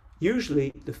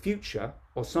 Usually the future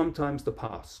or sometimes the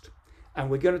past. And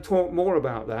we're going to talk more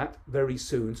about that very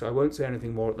soon, so I won't say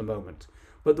anything more at the moment.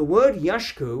 But the word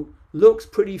yashku looks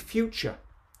pretty future.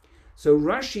 So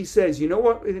Rashi says, you know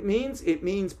what it means? It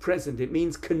means present. It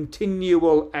means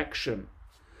continual action.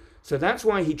 So that's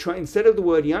why instead of the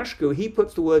word yashku, he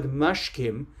puts the word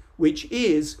mashkim, which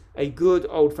is a good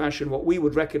old-fashioned, what we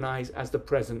would recognize as the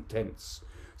present tense.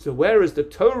 So whereas the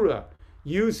Torah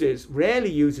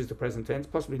rarely uses the present tense,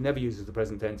 possibly never uses the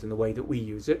present tense in the way that we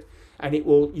use it, and it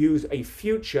will use a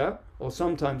future or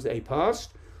sometimes a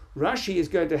past, Rashi is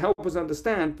going to help us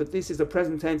understand, but this is a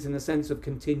present tense in the sense of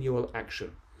continual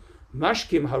action.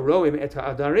 Mashkim haroim et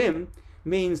ha'adarim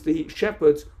means the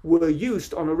shepherds were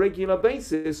used on a regular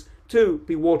basis to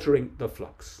be watering the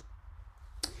flocks.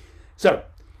 So,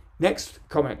 next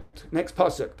comment, next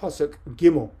pasuk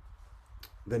Gimel.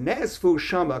 V'ne'esfu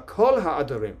shama kol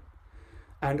ha'adarim,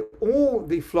 and all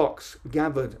the flocks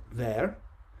gathered there.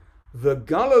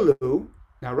 V'galalu,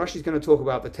 now Rashi's going to talk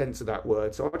about the tense of that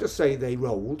word, so I'll just say they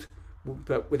rolled,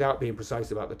 but without being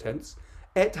precise about the tense.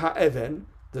 Et ha'even,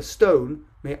 the stone,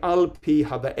 me'al pi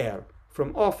ha'be'er,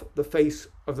 from off the face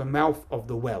of the mouth of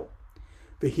the well.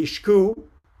 V'hishku,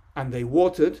 and they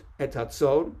watered, et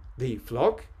hatzon, the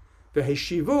flock.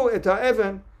 V'heshivu et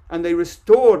ha'even, and they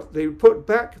put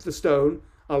back the stone,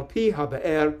 al pi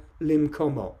ha'be'er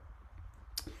limkomo,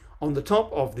 on the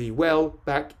top of the well,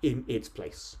 back in its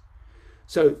place.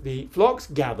 So the flocks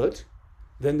gathered,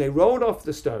 then they rolled off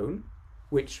the stone,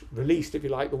 which released, if you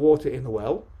like, the water in the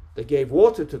well. They gave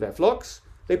water to their flocks,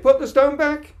 they put the stone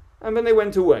back, and then they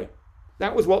went away.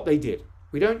 That was what they did.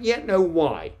 We don't yet know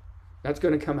why. That's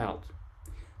going to come out.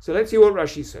 So let's see what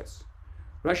Rashi says.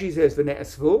 Rashi says,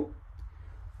 V'ne'esvu,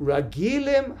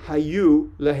 ragilim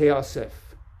hayu leheasef.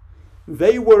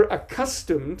 They were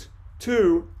accustomed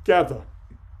to gather.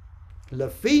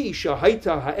 Lafi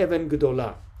shahaita ha'even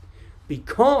gedolah,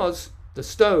 because the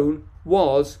stone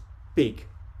was big.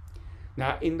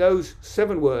 Now, in those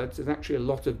 7 words, there's actually a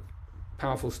lot of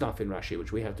powerful stuff in Rashi,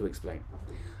 which we have to explain.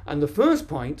 And the first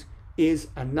point is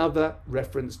another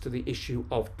reference to the issue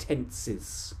of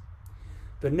tenses.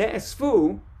 The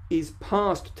ne'esfu is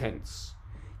past tense.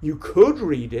 You could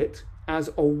read it as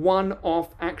a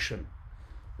one-off action.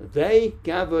 They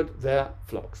gathered their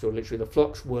flocks, so literally the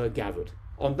flocks were gathered.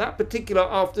 On that particular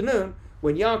afternoon,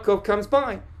 when Yaakov comes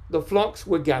by, the flocks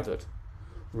were gathered.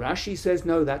 Rashi says,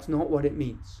 no, that's not what it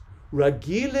means.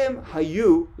 Ragilim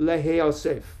hayu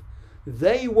leheasef.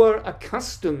 They were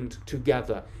accustomed to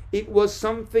gather. It was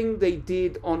something they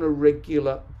did on a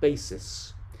regular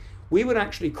basis. We would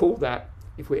actually call that,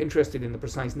 if we're interested in the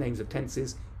precise names of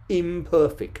tenses,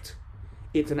 imperfect.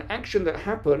 It's an action that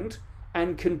happened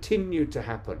and continued to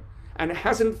happen, and it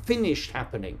hasn't finished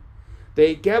happening.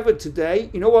 They gathered today,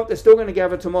 you know what, they're still going to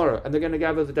gather tomorrow, and they're going to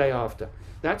gather the day after.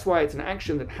 That's why it's an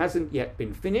action that hasn't yet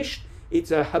been finished.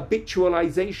 It's a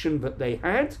habitualization that they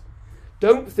had.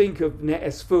 Don't think of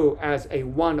ne'esfu as a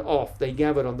one-off, they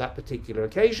gathered on that particular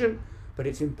occasion, but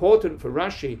it's important for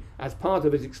Rashi, as part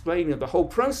of his explaining of the whole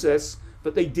process,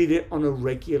 that they did it on a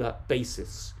regular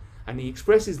basis. And he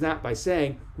expresses that by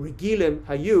saying, Regilim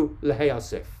hayu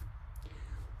leheasef.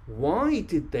 Why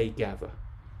did they gather?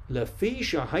 Lafi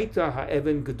shahaita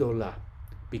ha'even gedolah,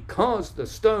 because the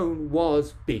stone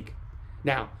was big.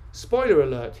 Now, spoiler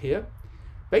alert here,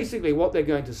 basically what they're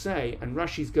going to say, and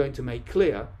Rashi's going to make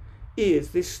clear, is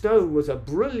this stone was a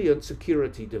brilliant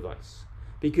security device,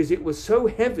 because it was so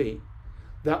heavy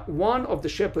that one of the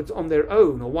shepherds on their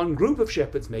own, or one group of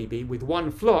shepherds maybe, with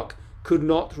one flock, could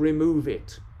not remove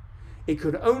it. It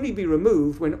could only be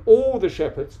removed when all the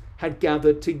shepherds had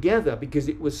gathered together because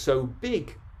it was so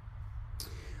big.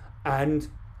 And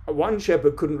one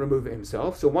shepherd couldn't remove it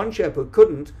himself, so one shepherd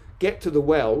couldn't get to the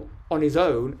well on his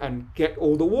own and get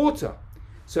all the water.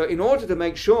 So in order to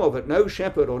make sure that no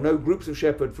shepherd or no groups of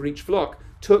shepherds for each flock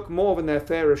took more than their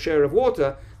fair share of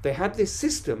water, they had this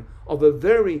system of a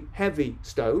very heavy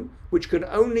stone which could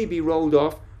only be rolled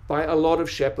off by a lot of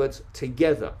shepherds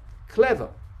together.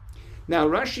 Clever. Now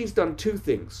Rashi's done two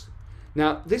things.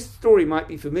 Now this story might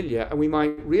be familiar and we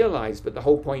might realize, but the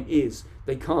whole point is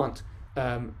they can't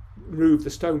move the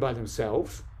stone by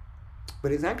themselves,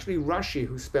 but it's actually Rashi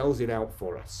who spells it out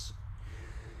for us.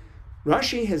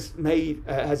 Rashi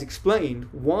has explained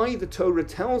why the Torah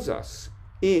tells us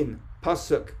in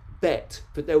Pasuk Bet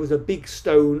that there was a big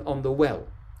stone on the well.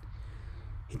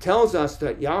 He tells us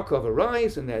that Yaakov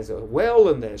arrives and there's a well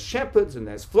and there's shepherds and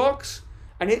there's flocks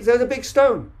and there's a big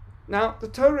stone. Now the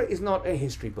Torah is not a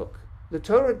history book. The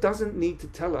Torah doesn't need to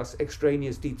tell us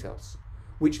extraneous details,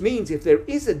 which means if there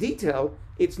is a detail,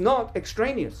 it's not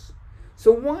extraneous.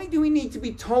 So why do we need to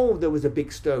be told there was a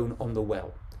big stone on the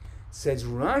well? Says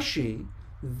Rashi,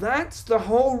 that's the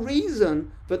whole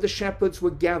reason that the shepherds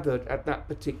were gathered at that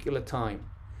particular time.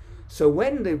 So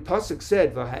when the Pasuk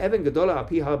said, V'ha'even gedola al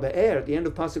pi ha'be'er, at the end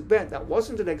of Pasuk Bet, that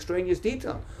wasn't an extraneous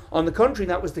detail. On the contrary,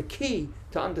 that was the key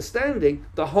to understanding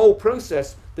the whole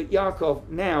process that Yaakov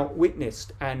now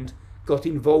witnessed and got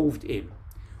involved in.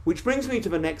 Which brings me to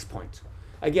the next point.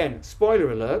 Again,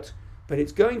 spoiler alert, but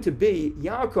it's going to be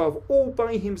Yaakov all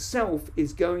by himself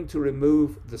is going to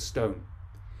remove the stone.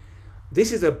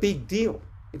 This is a big deal.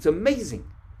 It's amazing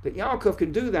that Yaakov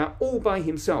can do that all by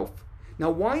himself. Now,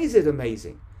 why is it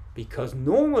amazing? Because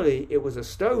normally it was a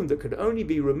stone that could only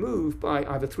be removed by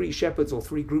either three shepherds or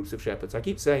three groups of shepherds. I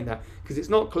keep saying that because it's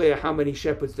not clear how many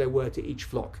shepherds there were to each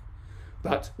flock.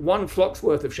 But one flock's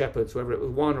worth of shepherds, whether it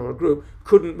was one or a group,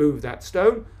 couldn't move that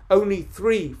stone. Only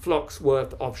 3 flocks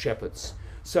worth of shepherds.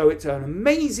 So it's an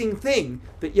amazing thing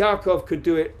that Yaakov could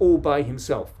do it all by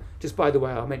himself. Just by the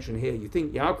way, I'll mention here, you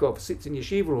think Yaakov sits in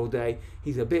yeshiva all day,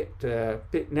 he's a bit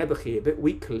nebuchi, a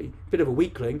bit of a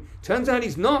weakling. Turns out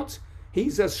he's not.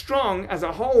 He's as strong as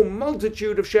a whole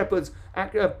multitude of shepherds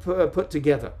put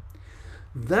together.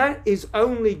 That is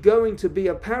only going to be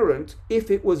apparent if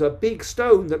it was a big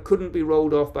stone that couldn't be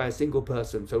rolled off by a single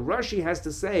person. So Rashi has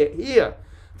to say it here,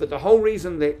 that the whole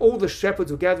reason all the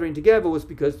shepherds were gathering together was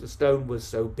because the stone was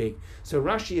so big. So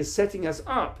Rashi is setting us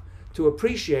up to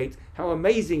appreciate how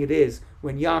amazing it is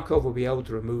when Yaakov will be able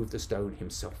to remove the stone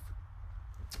himself.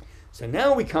 So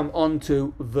now we come on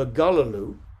to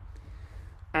V'galalu,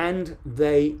 and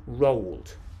they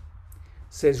rolled.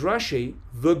 Says Rashi,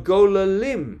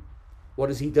 V'golalim. What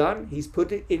has he done? He's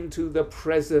put it into the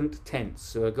present tense.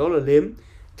 So V'golalim,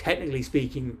 technically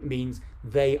speaking, means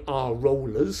they are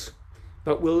rollers,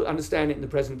 but we'll understand it in the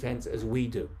present tense as we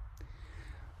do.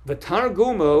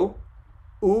 V'targumo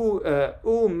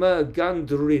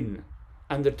umagandrin,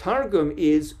 and the Targum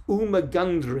is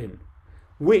umagandrin,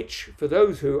 which, for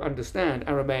those who understand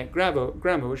Aramaic grammar,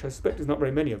 which I suspect is not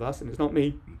very many of us, and it's not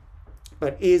me,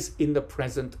 but is in the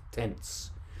present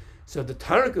tense. So the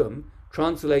Targum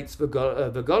translates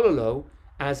v'gololo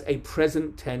as a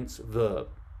present tense verb.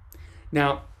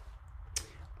 Now,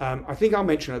 I think I'll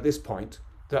mention at this point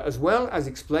that as well as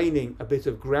explaining a bit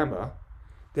of grammar,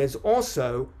 there's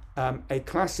also a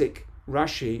classic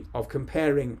Rashi of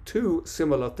comparing two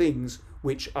similar things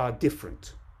which are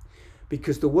different.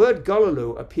 Because the word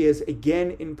galalu appears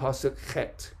again in Pasuk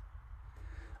Chet.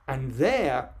 And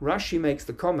there Rashi makes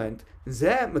the comment,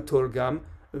 Zeh maturgam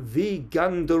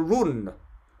v'gandarun,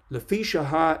 lefi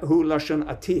shahu lashon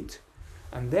atit.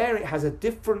 And there it has a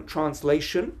different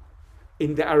translation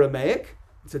in the Aramaic.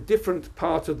 It's a different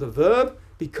part of the verb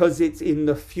because it's in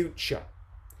the future.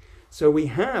 So we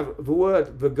have the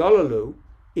word v'galalu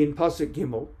in Pasuk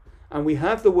Gimel, and we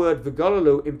have the word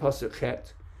v'galalu in Pasuk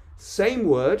Chet. Same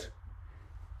word,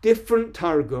 different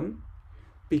Targum,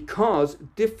 because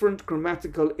different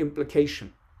grammatical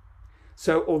implication.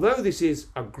 So although this is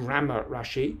a grammar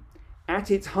Rashi,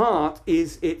 at its heart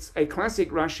it's a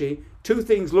classic Rashi. Two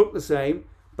things look the same,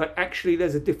 but actually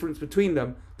there's a difference between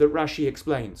them that Rashi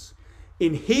explains.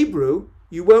 In Hebrew,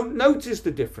 you won't notice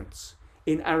the difference.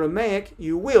 In Aramaic,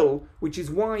 you will, which is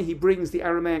why he brings the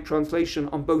Aramaic translation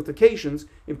on both occasions,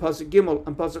 in Pasuk Gimel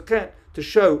and Pasuk Chet, to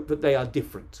show that they are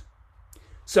different.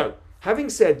 So, having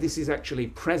said this is actually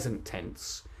present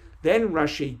tense, then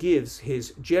Rashi gives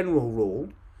his general rule,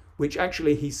 which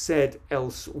actually he said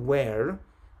elsewhere,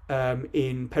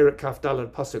 in Perek Kaf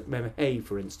Daled Pasuk Mem Hey,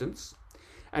 for instance.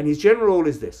 And his general rule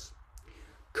is this: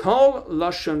 Kol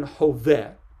Lashon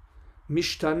Hoveh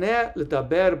Mishtaneh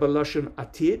ledaber b'lashon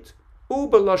atid u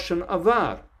b'lashon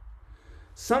avar.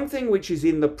 Something which is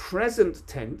in the present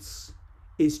tense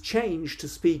is changed to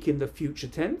speak in the future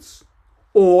tense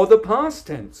or the past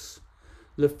tense.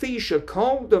 Lefi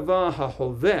shekol davar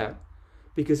hahover,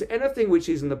 because anything which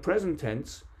is in the present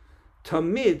tense,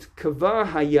 tamid kavar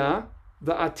haya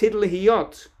va'atid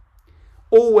lehiyot,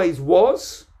 always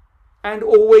was and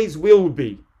always will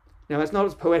be. Now that's not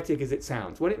as poetic as it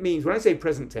sounds. What it means, when I say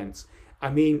present tense, I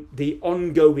mean the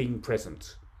ongoing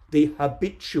present, the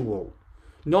habitual.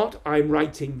 Not I'm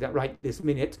writing that right this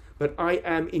minute, but I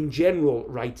am in general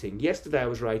writing. Yesterday I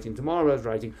was writing, tomorrow I was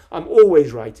writing, I'm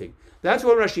always writing. That's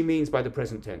what Rashi means by the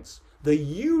present tense. The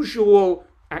usual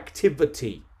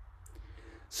activity.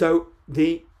 So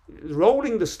the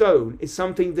rolling the stone is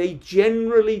something they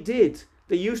generally did.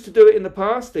 They used to do it in the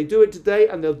past, they do it today,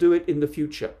 and they'll do it in the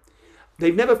future.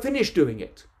 They've never finished doing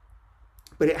it.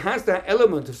 But it has that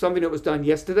element of something that was done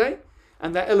yesterday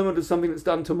and that element of something that's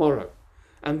done tomorrow.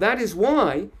 And that is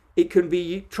why it can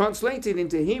be translated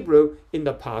into Hebrew in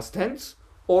the past tense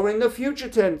or in the future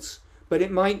tense. But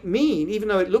it might mean, even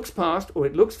though it looks past or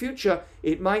it looks future,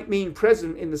 it might mean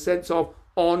present in the sense of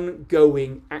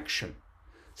ongoing action.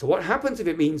 So what happens if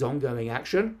it means ongoing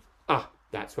action?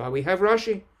 That's why we have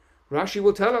Rashi. Rashi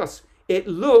will tell us it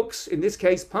looks, in this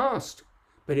case, past,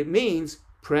 but it means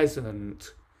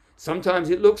present. Sometimes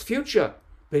it looks future,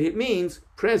 but it means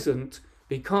present,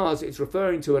 because it's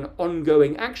referring to an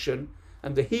ongoing action,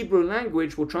 and the Hebrew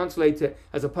language will translate it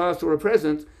as a past or a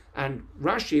present, and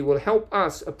Rashi will help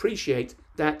us appreciate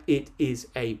that it is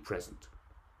a present.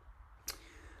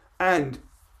 And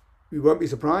we won't be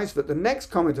surprised that the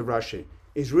next comment of Rashi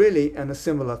is really a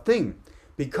similar thing,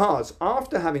 because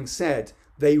after having said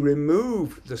they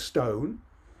removed the stone,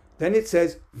 then it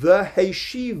says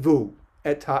v'heshivu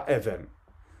et ha'even,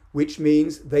 which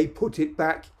means they put it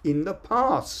back in the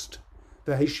past.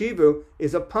 The Heshivu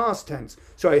is a past tense.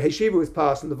 Sorry, Heshivu is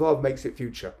past and the Vav makes it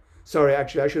future. Sorry,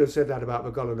 actually, I should have said that about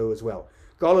the Golalu as well.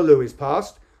 Golalu is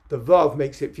past, the Vav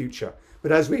makes it future.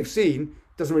 But as we've seen,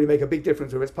 it doesn't really make a big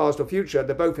difference whether it's past or future.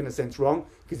 They're both in a sense wrong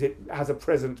because it has a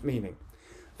present meaning.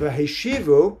 The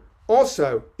Heshivu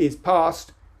also is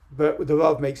past, but the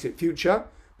Vav makes it future.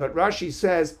 But Rashi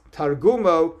says,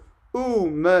 Targumo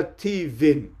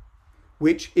u'mativin,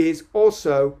 which is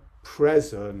also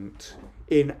present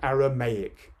in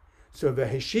Aramaic. So the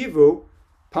Heshivu,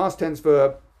 past tense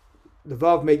verb, the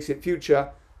Vav makes it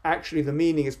future, actually the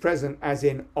meaning is present as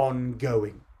in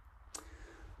ongoing.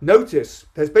 Notice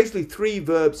there's basically three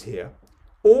verbs here,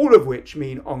 all of which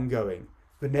mean ongoing.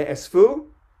 V'ne'esfu,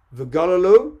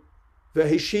 v'galalu,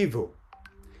 v'heshivu.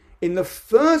 In the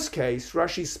first case,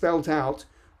 Rashi spelt out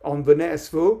on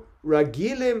v'ne'esfu,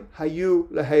 ragilim hayu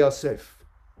leheosef.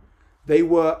 They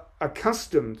were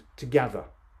accustomed to gather.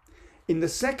 In the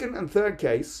second and third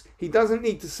case, he doesn't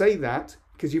need to say that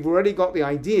because you've already got the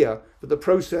idea that the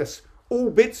process, all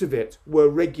bits of it, were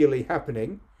regularly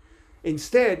happening.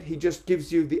 Instead, he just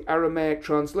gives you the Aramaic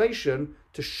translation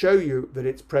to show you that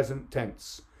it's present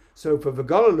tense. So for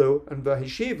V'galalu and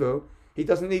V'heshivu, he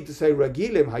doesn't need to say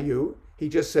Ragilim Hayu, he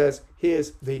just says,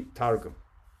 here's the Targum.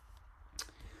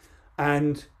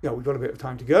 And we've got a bit of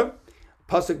time to go.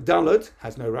 Pasuk Dalet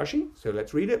has no Rashi, so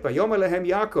let's read it. Vayomer lehem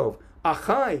Yaakov,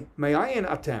 Achai, me'ayin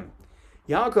atem.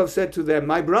 Yaakov said to them,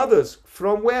 my brothers,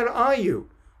 from where are you?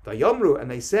 Vayomru,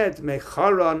 and they said,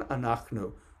 Mecharan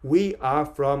anachnu. We are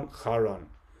from Charan.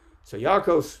 So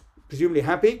Yaakov's presumably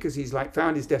happy because he's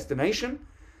found his destination.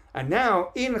 And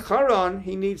now in Charan,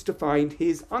 he needs to find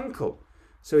his uncle.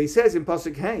 So he says in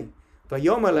Pasuk Hey,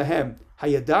 Vayomer lehem,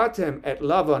 Hayadatem et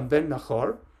Lavan ben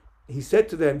Nachor. He said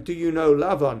to them, do you know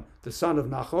Lavan, the son of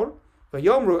Nachor?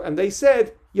 Vayomru, and they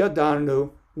said,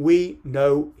 Yadarnu, we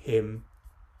know him.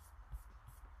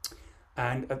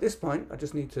 And at this point, I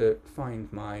just need to find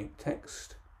my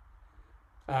text.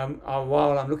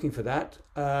 While I'm looking for that,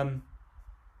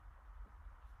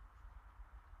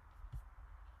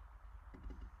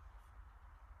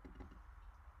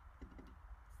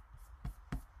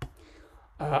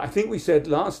 I think we said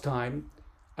last time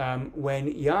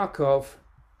when Yaakov,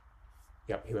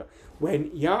 when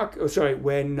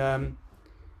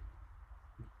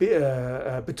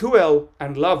Betuel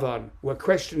and Lavan were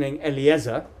questioning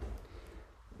Eliezer,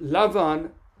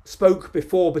 Lavan spoke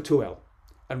before Betuel,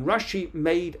 and Rashi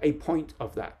made a point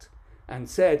of that and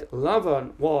said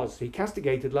he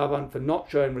castigated Lavan for not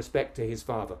showing respect to his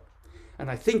father.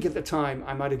 And I think at the time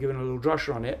I might have given a little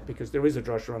drasha on it, because there is a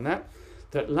drasha on that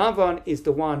Lavan is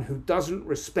the one who doesn't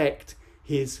respect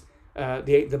his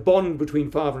the bond between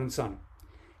father and son.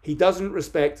 He doesn't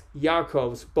respect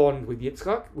Yaakov's bond with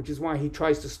Yitzchak, which is why he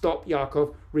tries to stop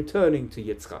Yaakov returning to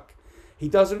Yitzchak. he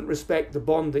doesn't respect the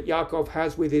bond that Yaakov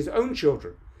has with his own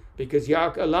children, because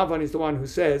Lavan is the one who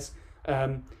says,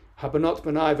 Habanot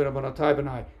Banai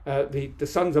v'Rabonotai Banai, the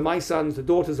sons are my sons, the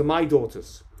daughters are my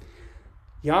daughters.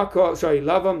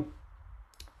 Lavan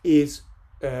is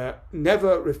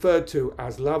never referred to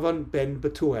as Lavan ben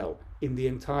Betuel in the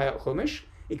entire Chumash,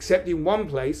 except in one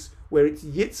place where it's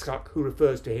Yitzchak who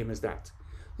refers to him as that.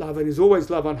 Lavan is always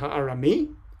Lavan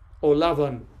ha'arami, or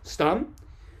Lavan stam,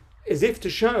 as if to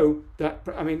show that,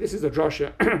 I mean, this is a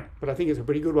drasha, but I think it's a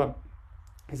pretty good one,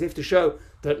 as if to show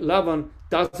that Lavan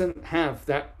doesn't have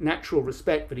that natural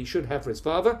respect that he should have for his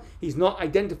father. He's not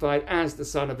identified as the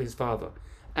son of his father.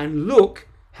 And look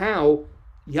how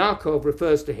Yaakov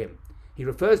refers to him. He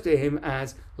refers to him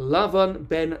as Lavan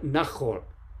ben Nachor.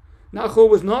 Nachor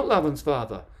was not Lavan's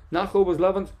father. Nachor was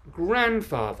Lavan's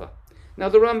grandfather. Now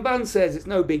the Ramban says it's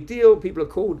no big deal. People are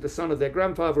called the son of their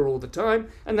grandfather all the time,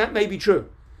 and that may be true.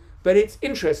 But it's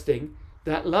interesting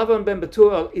that Lavan ben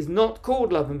Betuel is not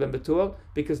called Lavan ben Betuel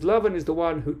because Lavan is the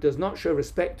one who does not show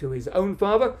respect to his own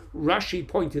father. Rashi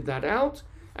pointed that out.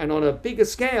 And on a bigger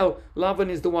scale,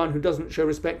 Lavan is the one who doesn't show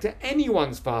respect to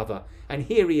anyone's father. And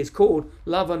here he is called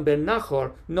Lavan ben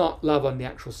Nachor, not Lavan, the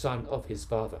actual son of his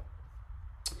father.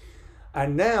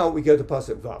 And now we go to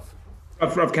Pasuk Vav.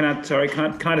 Rav, can I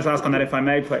just ask on that, if I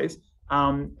may, please?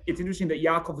 It's interesting that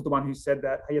Yaakov was the one who said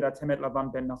that Hayiratemet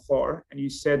Lavan ben Nachor, and you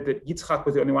said that Yitzchak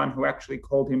was the only one who actually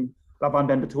called him Lavan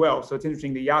ben Betuel. So it's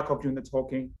interesting that Yaakov, during the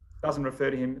talking, doesn't refer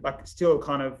to him, like still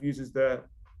kind of uses the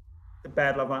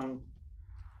bad Lavan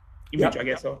image, I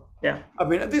guess. So yeah. I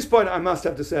mean, at this point, I must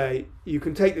have to say, you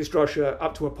can take this drasha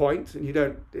up to a point, and you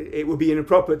don't. It would be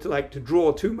inappropriate to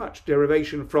draw too much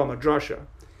derivation from a drasha.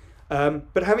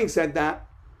 But having said that,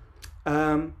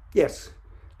 yes.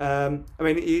 I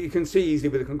mean, you can see easily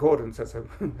with the concordance, that's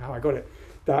how I got it,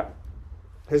 that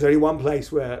there's only one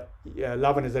place where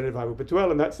Lavan is identified with Betuel,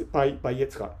 and that's by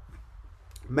Yitzchak.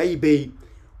 Maybe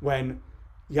when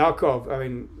Yaakov, I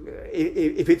mean,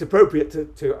 if it's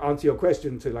appropriate to answer your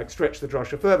question, to stretch the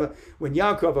drasha further, when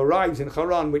Yaakov arrives in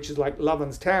Haran, which is like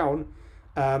Lavan's town,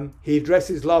 he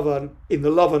addresses Lavan in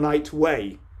the Lavanite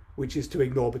way, which is to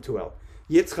ignore Betuel.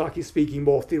 Yitzchak is speaking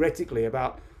more theoretically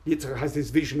about, Yitzchak has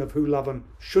this vision of who Lavan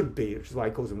should be, which is why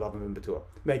he calls him Lavan ben Betuel.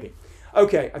 Maybe.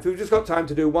 Okay, I think we've just got time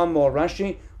to do one more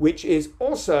Rashi, which is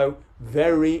also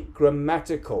very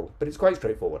grammatical, but it's quite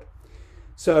straightforward.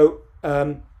 So,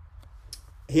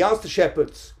 he asked the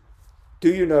shepherds,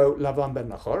 do you know Lavan ben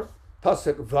Nachor?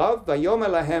 Pasuk Vav, Vayom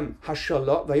Elahem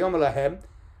Hashalot, Vayom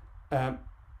Elahem,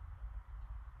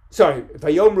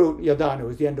 Vayomru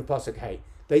Yadanu is the end of Pasuk Hey.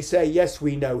 They say, yes,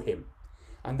 we know him.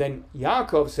 And then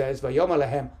Yaakov says, Vayom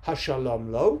Elahem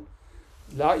Hashalom Lo.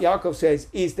 Yaakov says,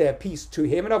 is there peace to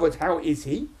him? In other words, how is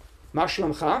he?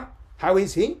 Mashlomcha, how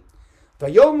is he?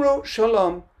 Vayomru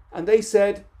Shalom. And they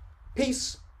said,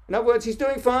 peace. In other words, he's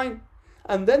doing fine.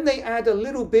 And then they add a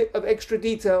little bit of extra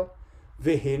detail.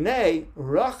 V'hinei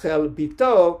Rachel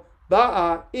bito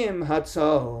ba'a im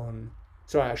hatzon.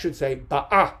 Sorry, I should say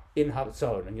ba'a in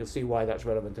hatzon, and you'll see why that's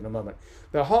relevant in a moment.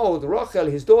 Behold, Rachel,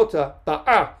 his daughter,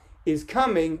 ba'a, is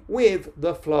coming with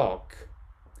the flock.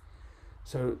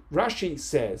 So Rashi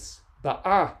says,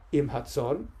 ba'a im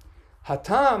hatzon,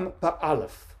 hatam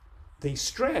ba'alef. The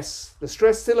stress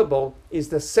syllable is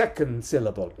the second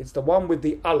syllable. It's the one with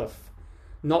the aleph,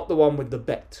 not the one with the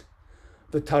bet.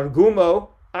 The Targumo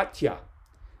Atya,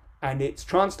 and it's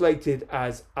translated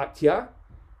as Atya,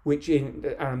 which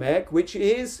in Aramaic, which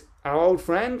is, our old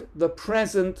friend, the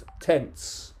present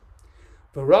tense.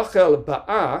 For Rachel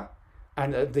Ba'a,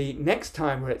 and the next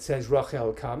time where it says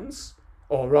Rachel comes,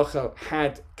 or Rachel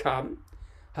had come,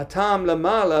 Hatam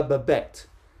Lamala Babet.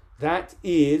 That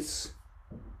is,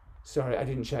 sorry, I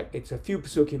didn't check, it's a few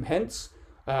Pesukim hence,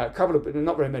 a couple of,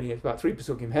 not very many, it's about 3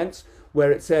 Pesukim hence,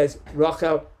 where it says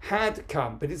Rachel had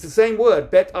come, but it's the same word,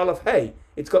 Bet Aleph Hey.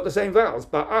 It's got the same vowels,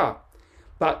 Ba'a,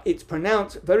 but it's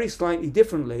pronounced very slightly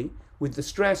differently with the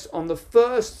stress on the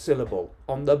first syllable,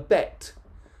 on the bet.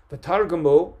 The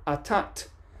Targumo Atat,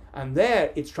 and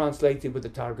there it's translated with the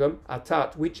Targum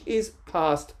Atat, which is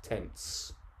past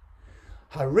tense.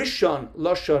 Harishon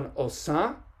Loshon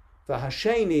Osa,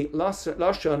 V'hasheni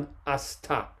Loshon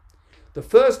Asta. The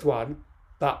first one,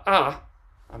 Ba'a,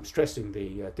 I'm stressing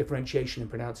the differentiation in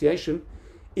pronunciation,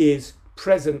 is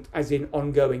present as in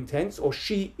ongoing tense, or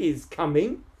she is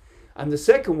coming. And the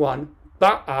second one,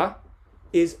 Ba'a,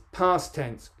 is past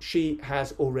tense. She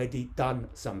has already done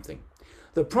something.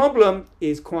 The problem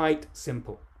is quite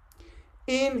simple.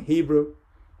 In Hebrew,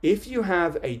 if you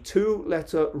have a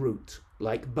 2-letter root,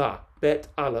 like Ba, Bet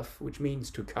Aleph, which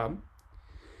means to come,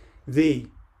 the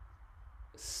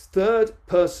third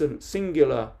person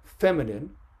singular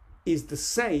feminine is the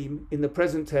same in the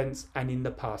present tense and in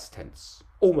the past tense.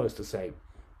 Almost the same.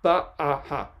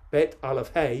 Ba'aha, bet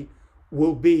aleph hey,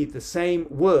 will be the same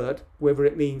word, whether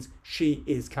it means she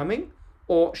is coming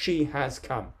or she has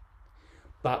come.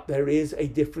 But there is a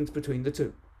difference between the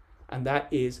two, and that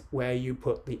is where you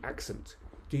put the accent.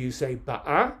 Do you say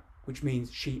ba'a, which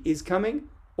means she is coming,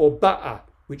 or ba'a,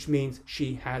 which means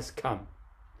she has come?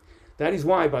 That is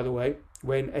why, by the way,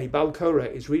 when a Bal Korah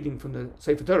is reading from the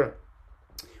Sefer Torah,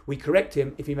 we correct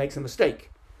him if he makes a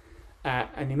mistake.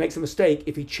 And he makes a mistake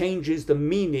if he changes the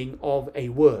meaning of a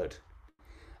word.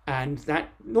 And that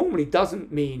normally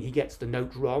doesn't mean he gets the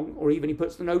note wrong, or even he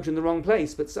puts the note in the wrong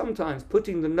place. But sometimes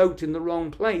putting the note in the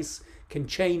wrong place can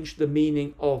change the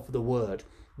meaning of the word.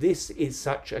 This is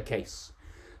such a case.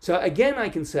 So again, I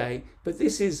can say, but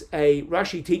this is a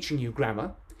Rashi teaching you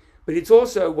grammar, but it's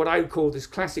also what I would call this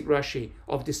classic Rashi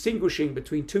of distinguishing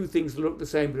between two things that look the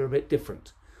same but are a bit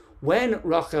different. When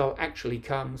Rachel actually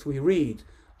comes, we read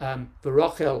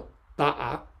V'Rachel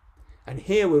ba'a, and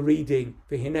here we're reading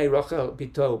V'hinei Rachel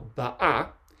bito ba'a.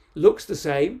 Looks the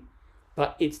same,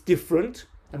 but it's different,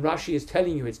 and Rashi is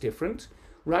telling you it's different.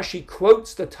 Rashi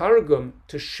quotes the Targum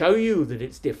to show you that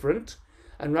it's different,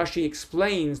 and Rashi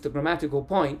explains the grammatical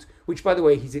point, which, by the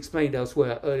way, he's explained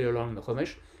elsewhere earlier on in the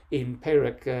Chumash, in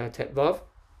Perek Tetvav.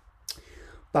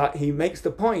 But he makes the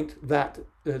point that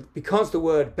because the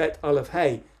word bet aleph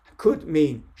hey could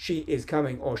mean she is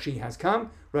coming or she has come,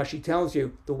 Rashi tells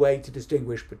you the way to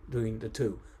distinguish between the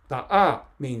two. Ba'a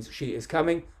means she is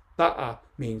coming, ba'a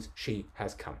means she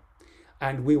has come.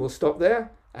 And we will stop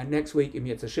there, and next week in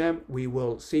Yetz Hashem we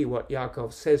will see what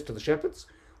Yaakov says to the shepherds.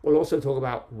 We'll also talk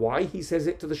about why he says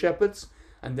it to the shepherds,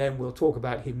 and then we'll talk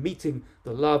about him meeting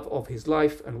the love of his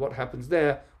life and what happens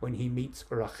there when he meets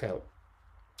Rachel.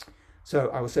 So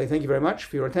I will say thank you very much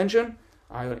for your attention.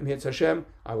 Yetz Hashem,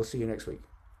 I will see you next week.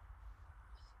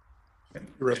 Thank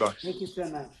you, Rabbi. Thank you so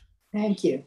much. Thank you.